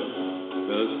boy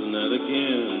cussing at a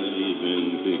can that he'd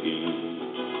been picking.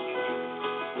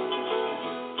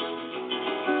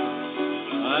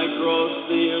 I crossed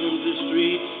the empty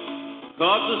streets,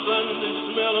 caught the Sunday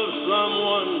smell of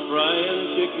someone frying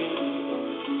chicken.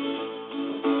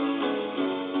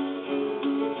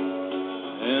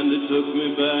 And it took me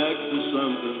back to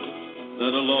something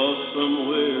that I lost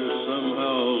somewhere,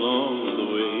 somehow along the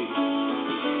way.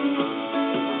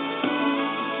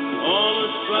 On a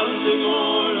Sunday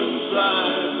morning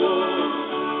sidewalk,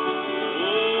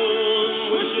 oh, I'm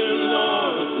wishing,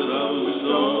 Lord, that I was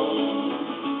stoned.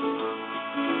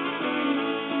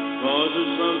 'Cause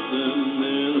there's something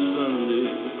in a Sunday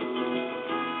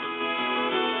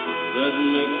that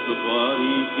makes the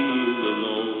body feel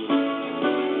alone.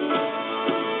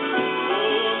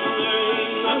 Oh, there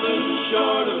ain't nothing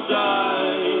short of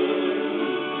dying,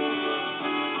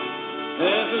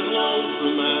 half as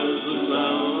lonesome as the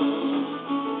sound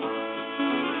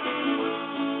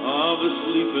of a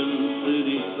sleeping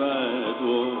city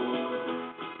sidewalk.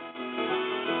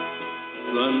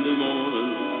 Sunday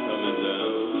morning coming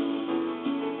down.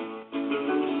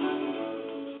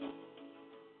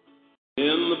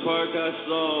 In the park I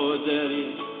saw a daddy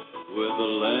with a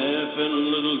laughing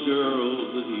little girl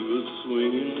that he was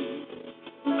swinging.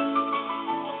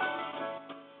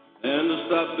 And I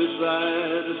stopped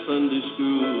beside a Sunday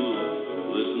school,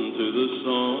 listened to the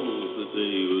songs that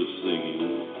they were singing.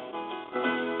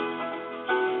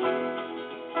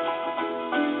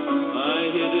 I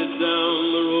headed down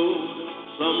the road,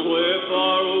 somewhere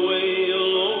far away a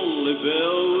lonely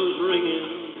bell was ringing.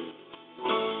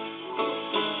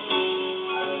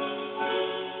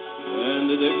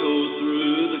 It echoed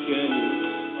through the canyon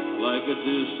like a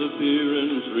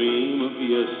disappearing dream of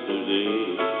yesterday.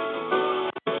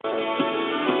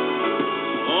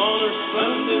 On a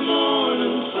Sunday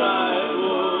morning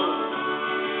sidewalk,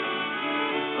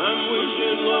 I'm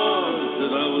wishing, Lord,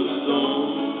 that I was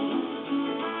stoned.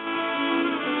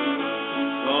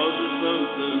 'Cause there's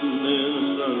something in a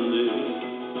Sunday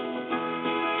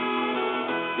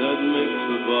that makes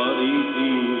the body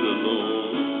feel alone.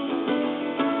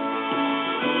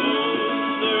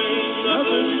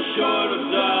 Nothing short of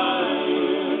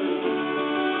dying,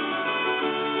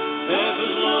 half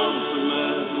as lonesome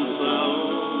as the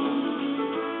sound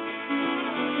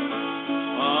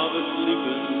of a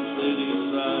sleeping city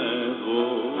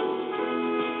sidewalk.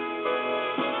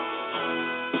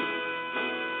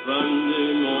 Sunday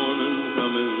morning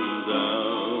coming down.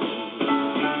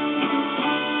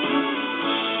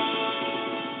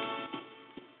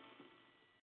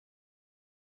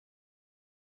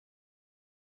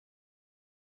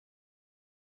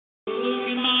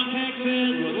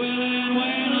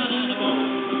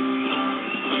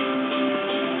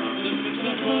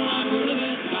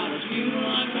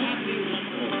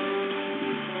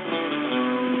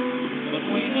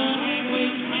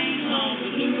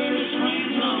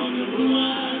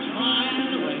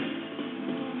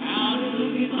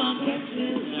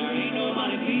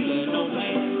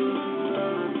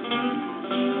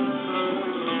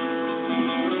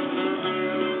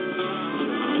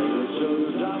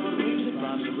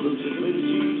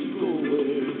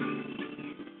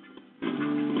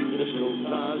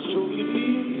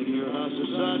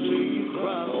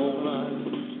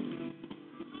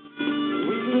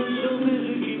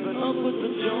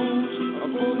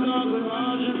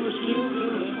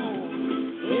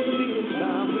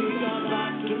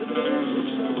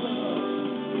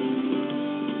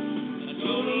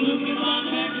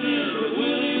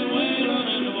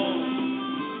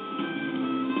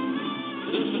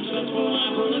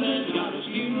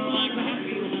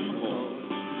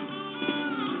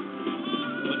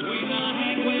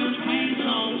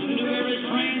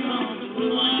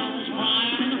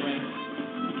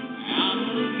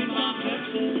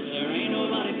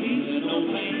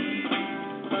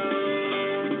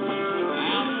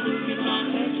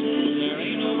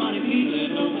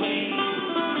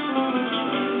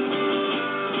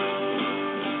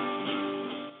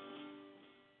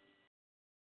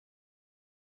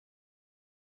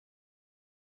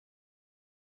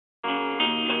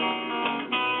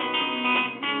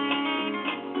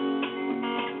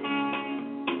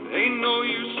 Ain't no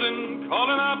use in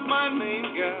calling out my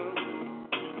name, gal,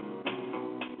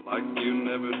 like you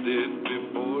never did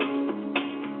before.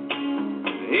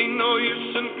 Ain't no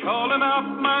use in calling out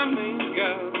my name,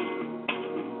 gal,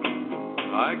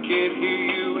 I can't hear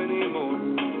you anymore.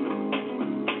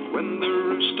 When the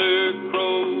rooster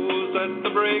crows at the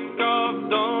break of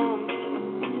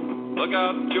dawn, look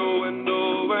out your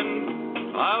window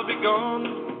and I'll be gone.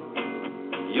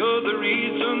 You're the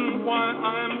reason why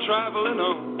I'm traveling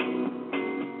on.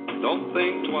 Don't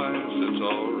think twice, it's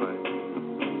alright.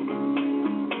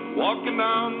 Walking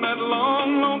down that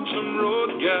long, lonesome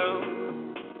road, gal,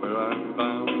 where I'm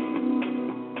bound,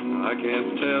 I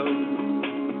can't tell.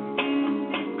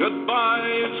 Goodbye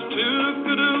is too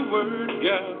good a word,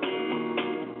 gal,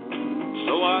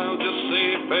 so I'll just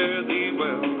say fare thee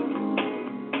well.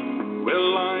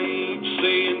 Well, I ain't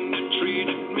saying you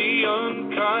treated me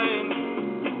unkind,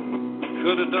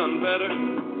 could have done better,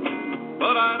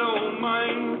 but I don't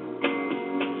mind.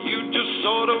 You just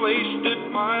sort of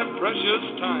wasted my precious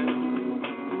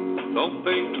time. Don't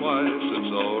think twice,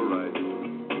 it's alright.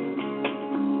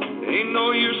 Ain't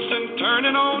no use in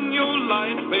turning on your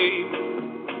light, babe,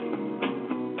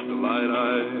 the light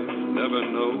I never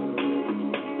know.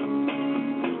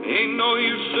 Ain't no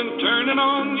use in turning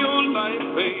on your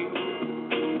light, babe,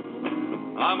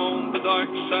 I'm on the dark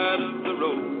side of the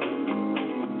road.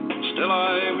 Still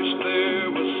I wish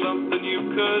there was something you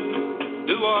could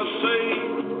do or say,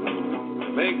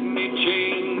 make me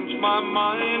change my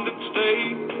mind and stay.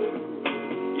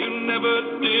 You never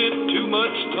did too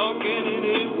much talking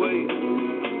anyway.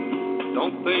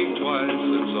 Don't think twice,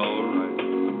 it's alright.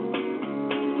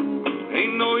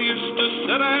 Ain't no use to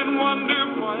sit and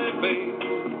wonder why, babe,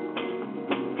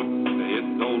 it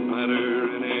don't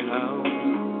matter anyhow.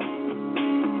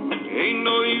 Ain't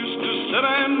no use to sit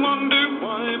and wonder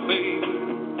why, babe,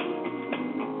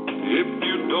 if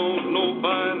you don't know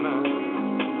by now.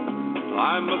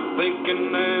 I'm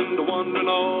a-thinking and wondering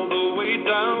all the way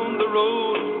down the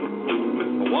road.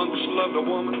 I once loved a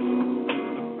woman,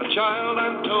 a child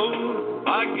I'm told.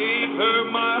 I gave her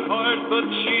my heart, but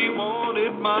she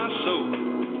wanted my soul.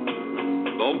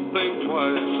 Don't think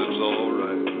twice, it's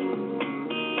alright.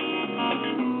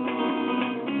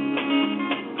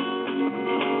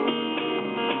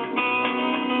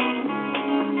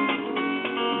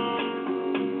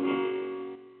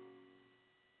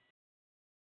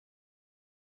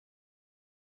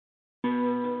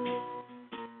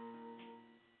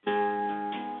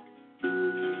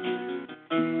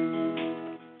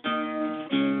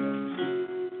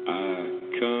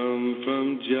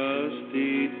 Just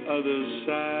the other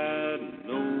side of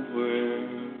nowhere,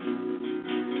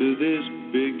 to this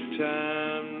big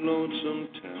time, lonesome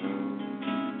town.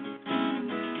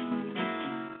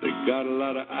 They got a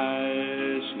lot of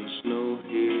ice and snow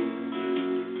here,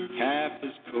 half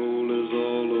as cold as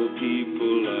all the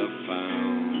people I've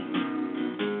found.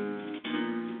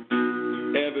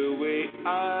 Every way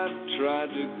I've tried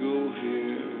to go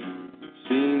here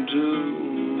seemed to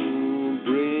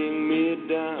bring me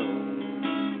down.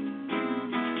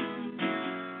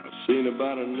 Seen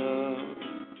about enough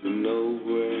to know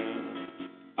where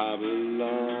I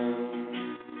belong.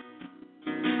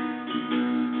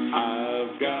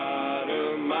 I've got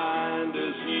a mind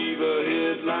to see the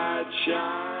headlights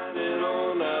shining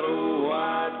on that old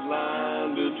white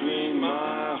line between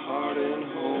my heart and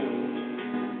home.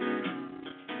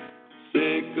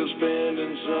 Sick of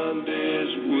spending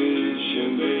Sundays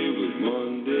wishing they was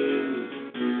Mondays,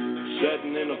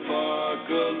 sitting in a park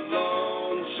alone.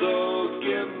 So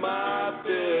give my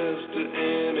best to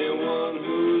anyone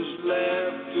who's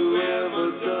left, whoever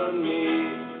done me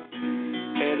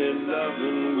any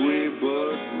loving way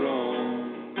but wrong.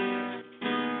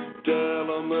 Tell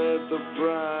them that the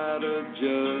pride of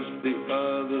just the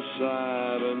other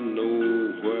side of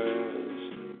nowhere's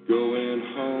going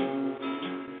home.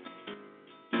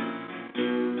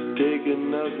 Taking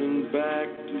nothing back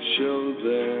to show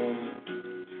them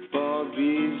for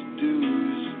these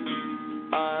dues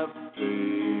I've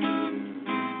paid,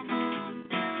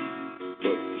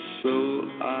 but the soul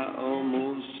I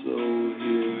almost sold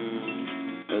here,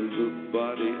 and the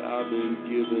body I've been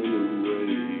giving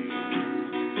away,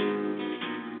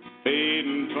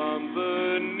 fading from the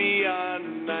neon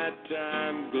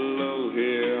nighttime glow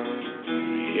here,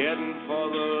 heading for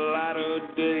the light of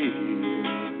day,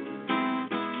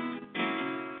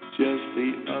 just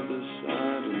the other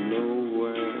side of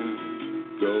nowhere,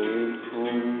 going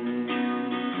home.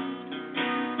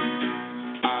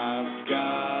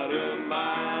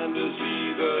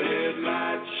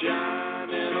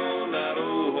 Shining on that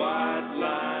old white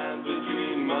line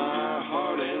between my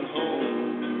heart and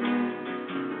home.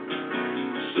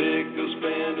 Sick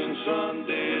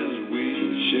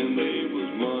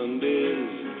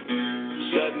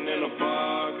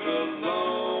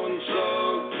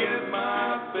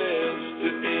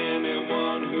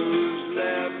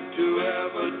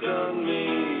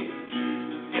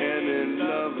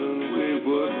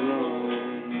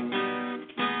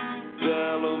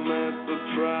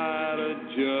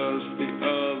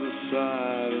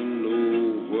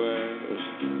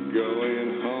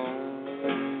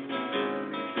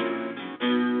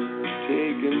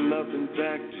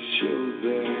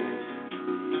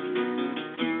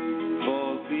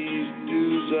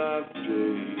 5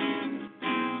 days.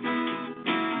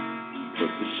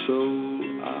 But the soul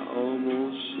I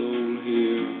almost sold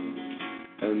here,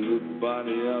 and the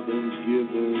body I've been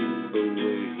given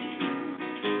away.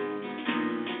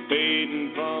 Fading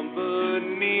from the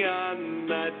neon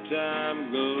nighttime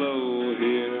glow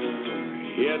here,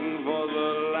 heading for the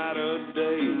latter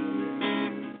day.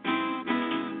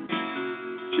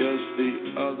 Just the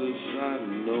other side of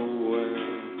nowhere,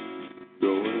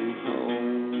 going home.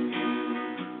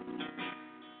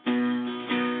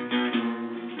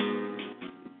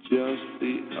 Just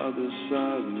the other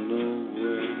side of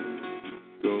nowhere,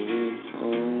 going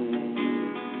home.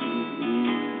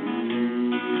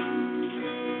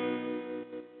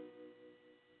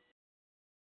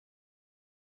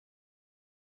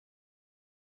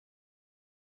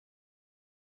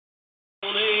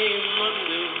 On a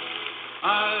Monday, I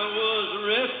was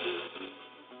arrested.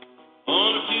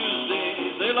 On a Tuesday,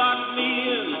 they locked me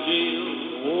in the jail.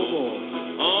 Oh boy.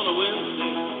 On a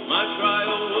Wednesday, my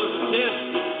trial was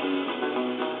attested.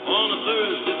 On a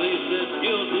Thursday, they said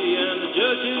guilty, and the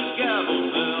judge's gavel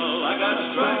fell. I got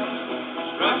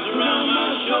stripes around my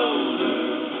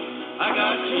shoulders. I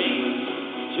got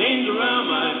chains around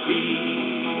my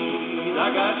feet. I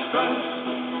got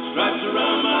stripes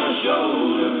around my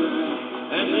shoulders.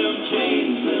 And them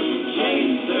chains,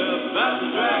 they're about to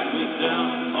drag me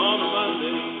down. On a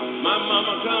Monday, my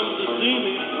mama comes to see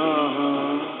me.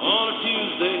 On a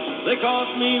Tuesday, they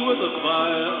caught me with a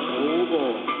file. Oh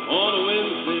boy. On a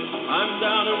Wednesday, I'm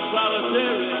down in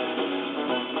solitary.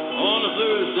 On a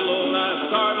Thursday, Lord,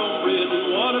 I start on bread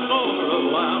and water for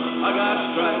a while. I got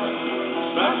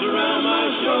stripes around my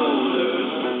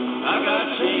shoulders. I got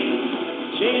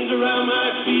chains around my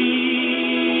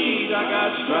feet. I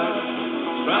got stripes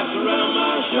around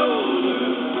my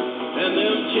shoulders, and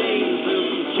them chains,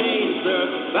 they're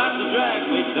about to drag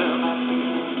me down.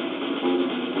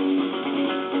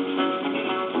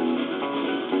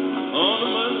 On a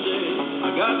Monday, I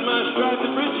got my striped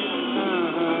breeches.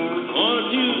 On a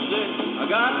Tuesday, I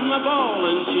got my ball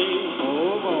and chain.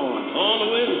 Oh boy. On a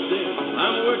Wednesday,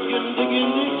 I'm working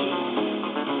digging ditches.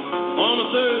 On a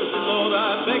Thursday, Lord,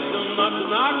 I beg them not to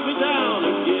knock me down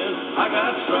again. I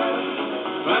got stripes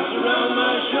around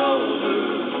my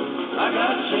shoulders. I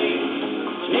got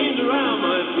chains around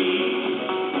my feet.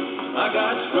 I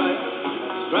got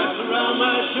stripes around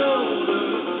my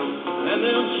shoulders. And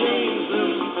them chains,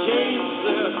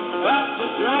 they're about to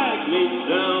drag me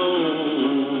down.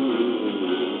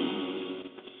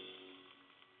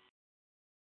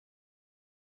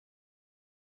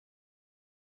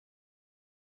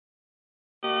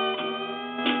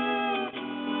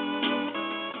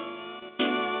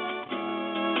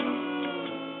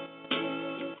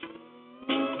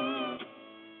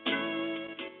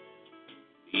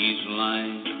 These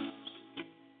lines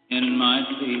in my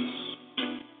face,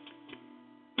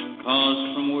 caused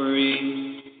from worry,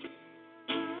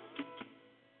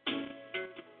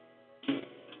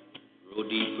 grow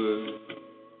deeper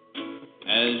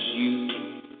as you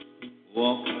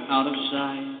walk out of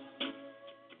sight.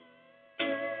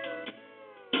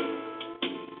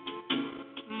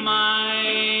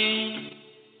 Mine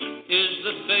is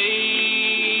the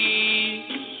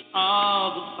face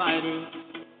of a fighter,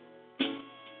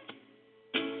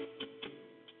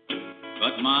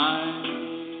 but my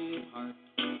heart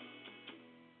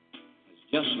has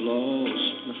just lost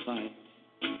the fight.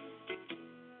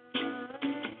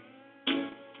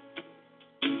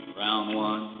 Round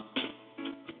one,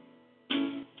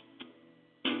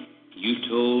 you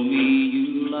told me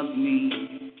you loved me,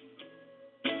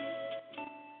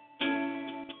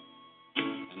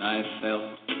 and I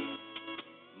felt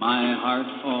my heart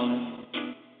falling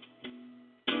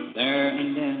there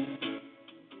and then.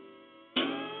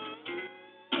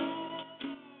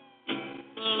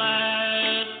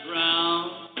 Last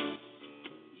round,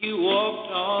 you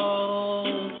walked off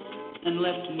and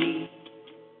left me,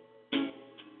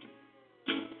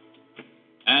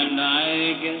 and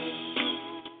I guess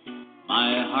my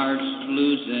heart's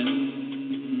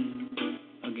losing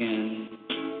again.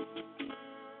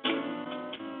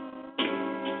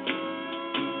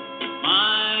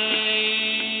 Mine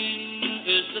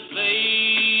is the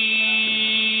face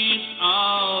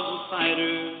of a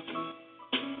fighter.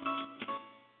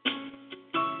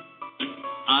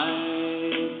 I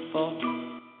fought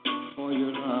for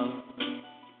your love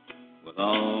with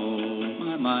all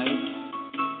my might.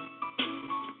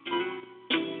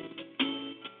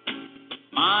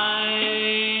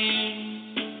 Mine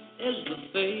is the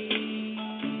face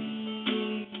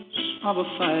of a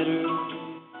fighter,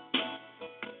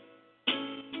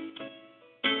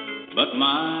 but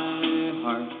my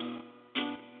heart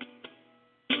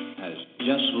has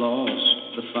just lost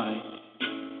lost the fight.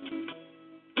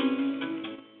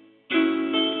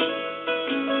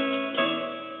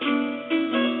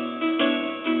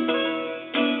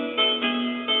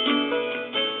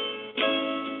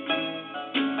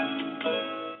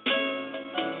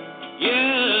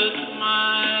 Yes,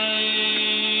 mine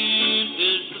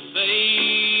is the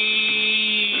face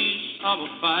of a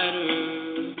fighter.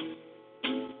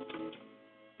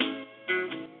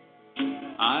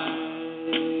 I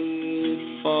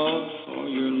fought for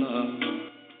your love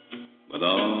with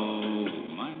all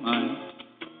my might.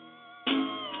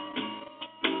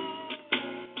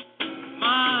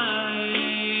 Mine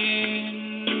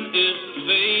is the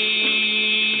face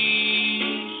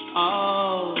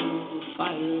of a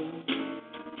fighter.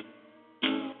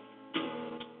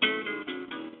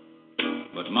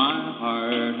 But my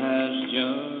heart has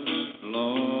just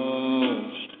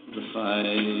lost the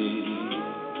fight.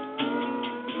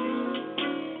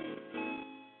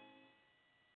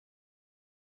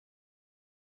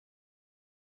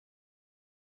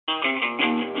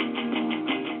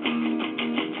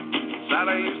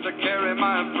 Sally used to carry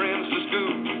my friends to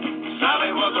school.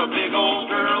 Sally was a big old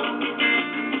girl.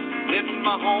 Did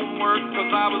my homework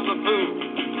 'cause I was a fool.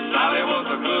 Sally was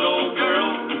a good old girl.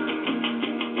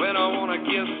 When I want a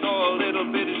kiss or a little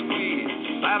bitty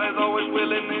squeeze, Sally's always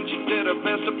willing and she did her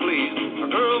best to please. A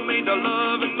girl made to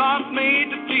love and not made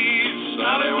to tease.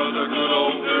 Sally was a good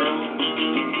old girl.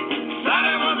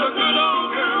 Sally was a good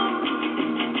old girl.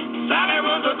 Sally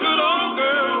was a good old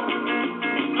girl.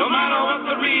 No matter what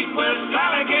the request,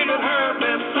 Sally gave it her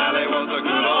best. Sally was a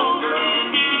good old girl.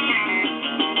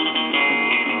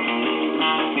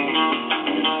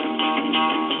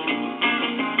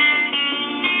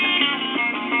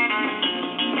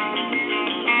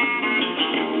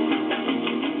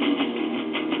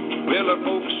 Well, her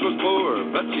folks was poor,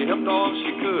 but she helped all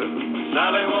she could.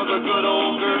 Sally was a good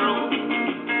old girl,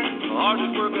 the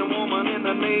hardest working woman in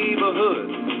the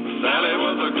neighborhood. Sally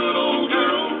was a good old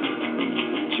girl.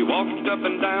 She walked up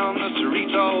and down the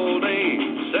streets all day,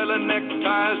 selling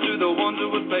neckties to the ones who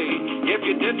would pay. If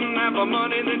you didn't have the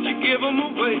money, then she'd give them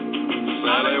away.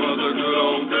 Sally was a good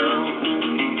old girl.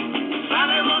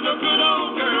 Sally was a good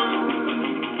old girl.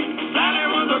 Sally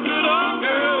was a good old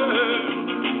girl.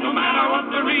 No matter what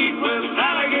the request,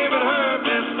 Sally gave it her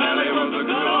best. Sally was a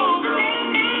good old girl.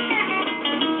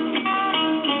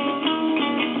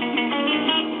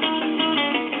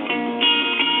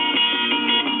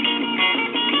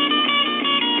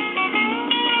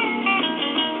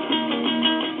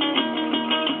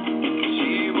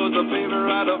 The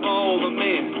favorite of all the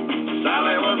men.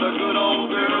 Sally was a good old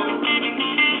girl.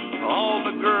 All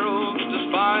the girls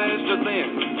despised her then.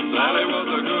 Sally was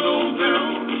a good old girl.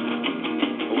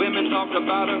 Women talked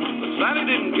about her, but Sally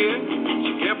didn't care.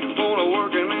 She kept on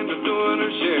working and doing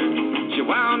her share. She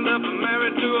wound up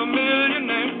married to a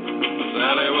millionaire.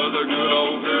 Sally was a good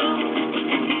old girl.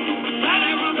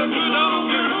 Sally was a good old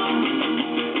girl.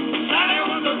 Sally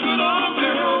was a good old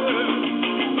girl.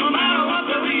 No matter what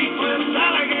the request,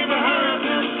 Sally gave her her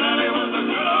best. Sally was a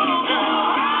good old girl.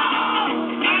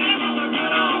 Sally was a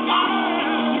good old girl.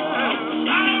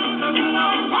 Sally was a good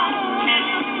old girl.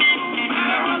 No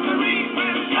matter what the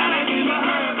request, Sally gave her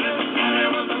her best. Sally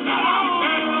was a good old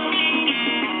girl.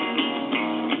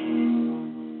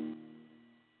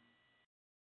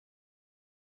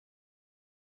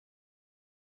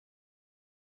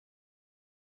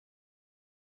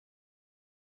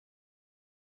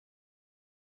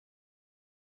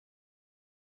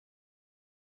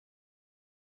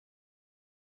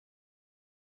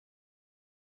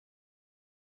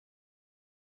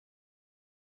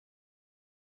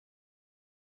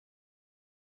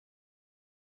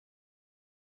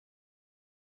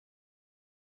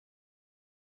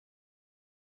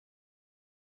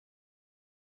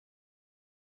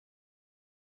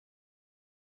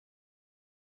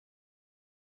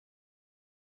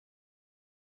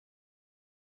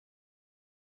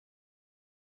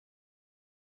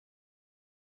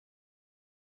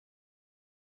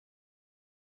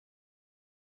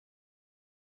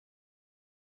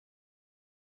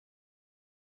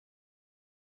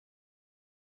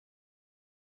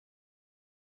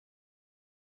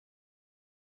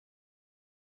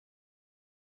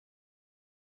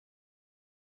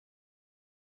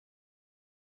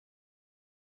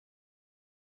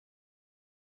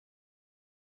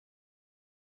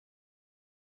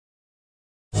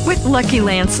 With Lucky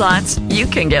Land Slots, you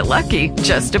can get lucky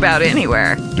just about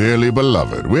anywhere. Dearly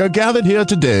beloved, we are gathered here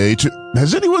today to...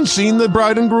 Has anyone seen the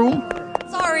bride and groom?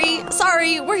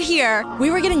 Sorry, we're here. We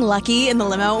were getting lucky in the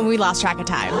limo and we lost track of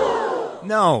time.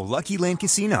 No, Lucky Land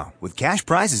Casino, with cash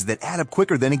prizes that add up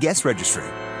quicker than a guest registry.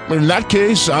 in that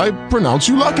case, I pronounce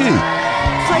you lucky.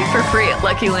 Play for free at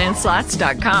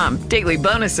LuckyLandSlots.com. Daily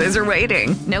bonuses are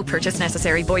waiting. No purchase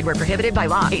necessary. Void where prohibited by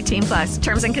law. 18+.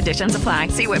 Terms and conditions apply.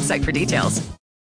 See website for details.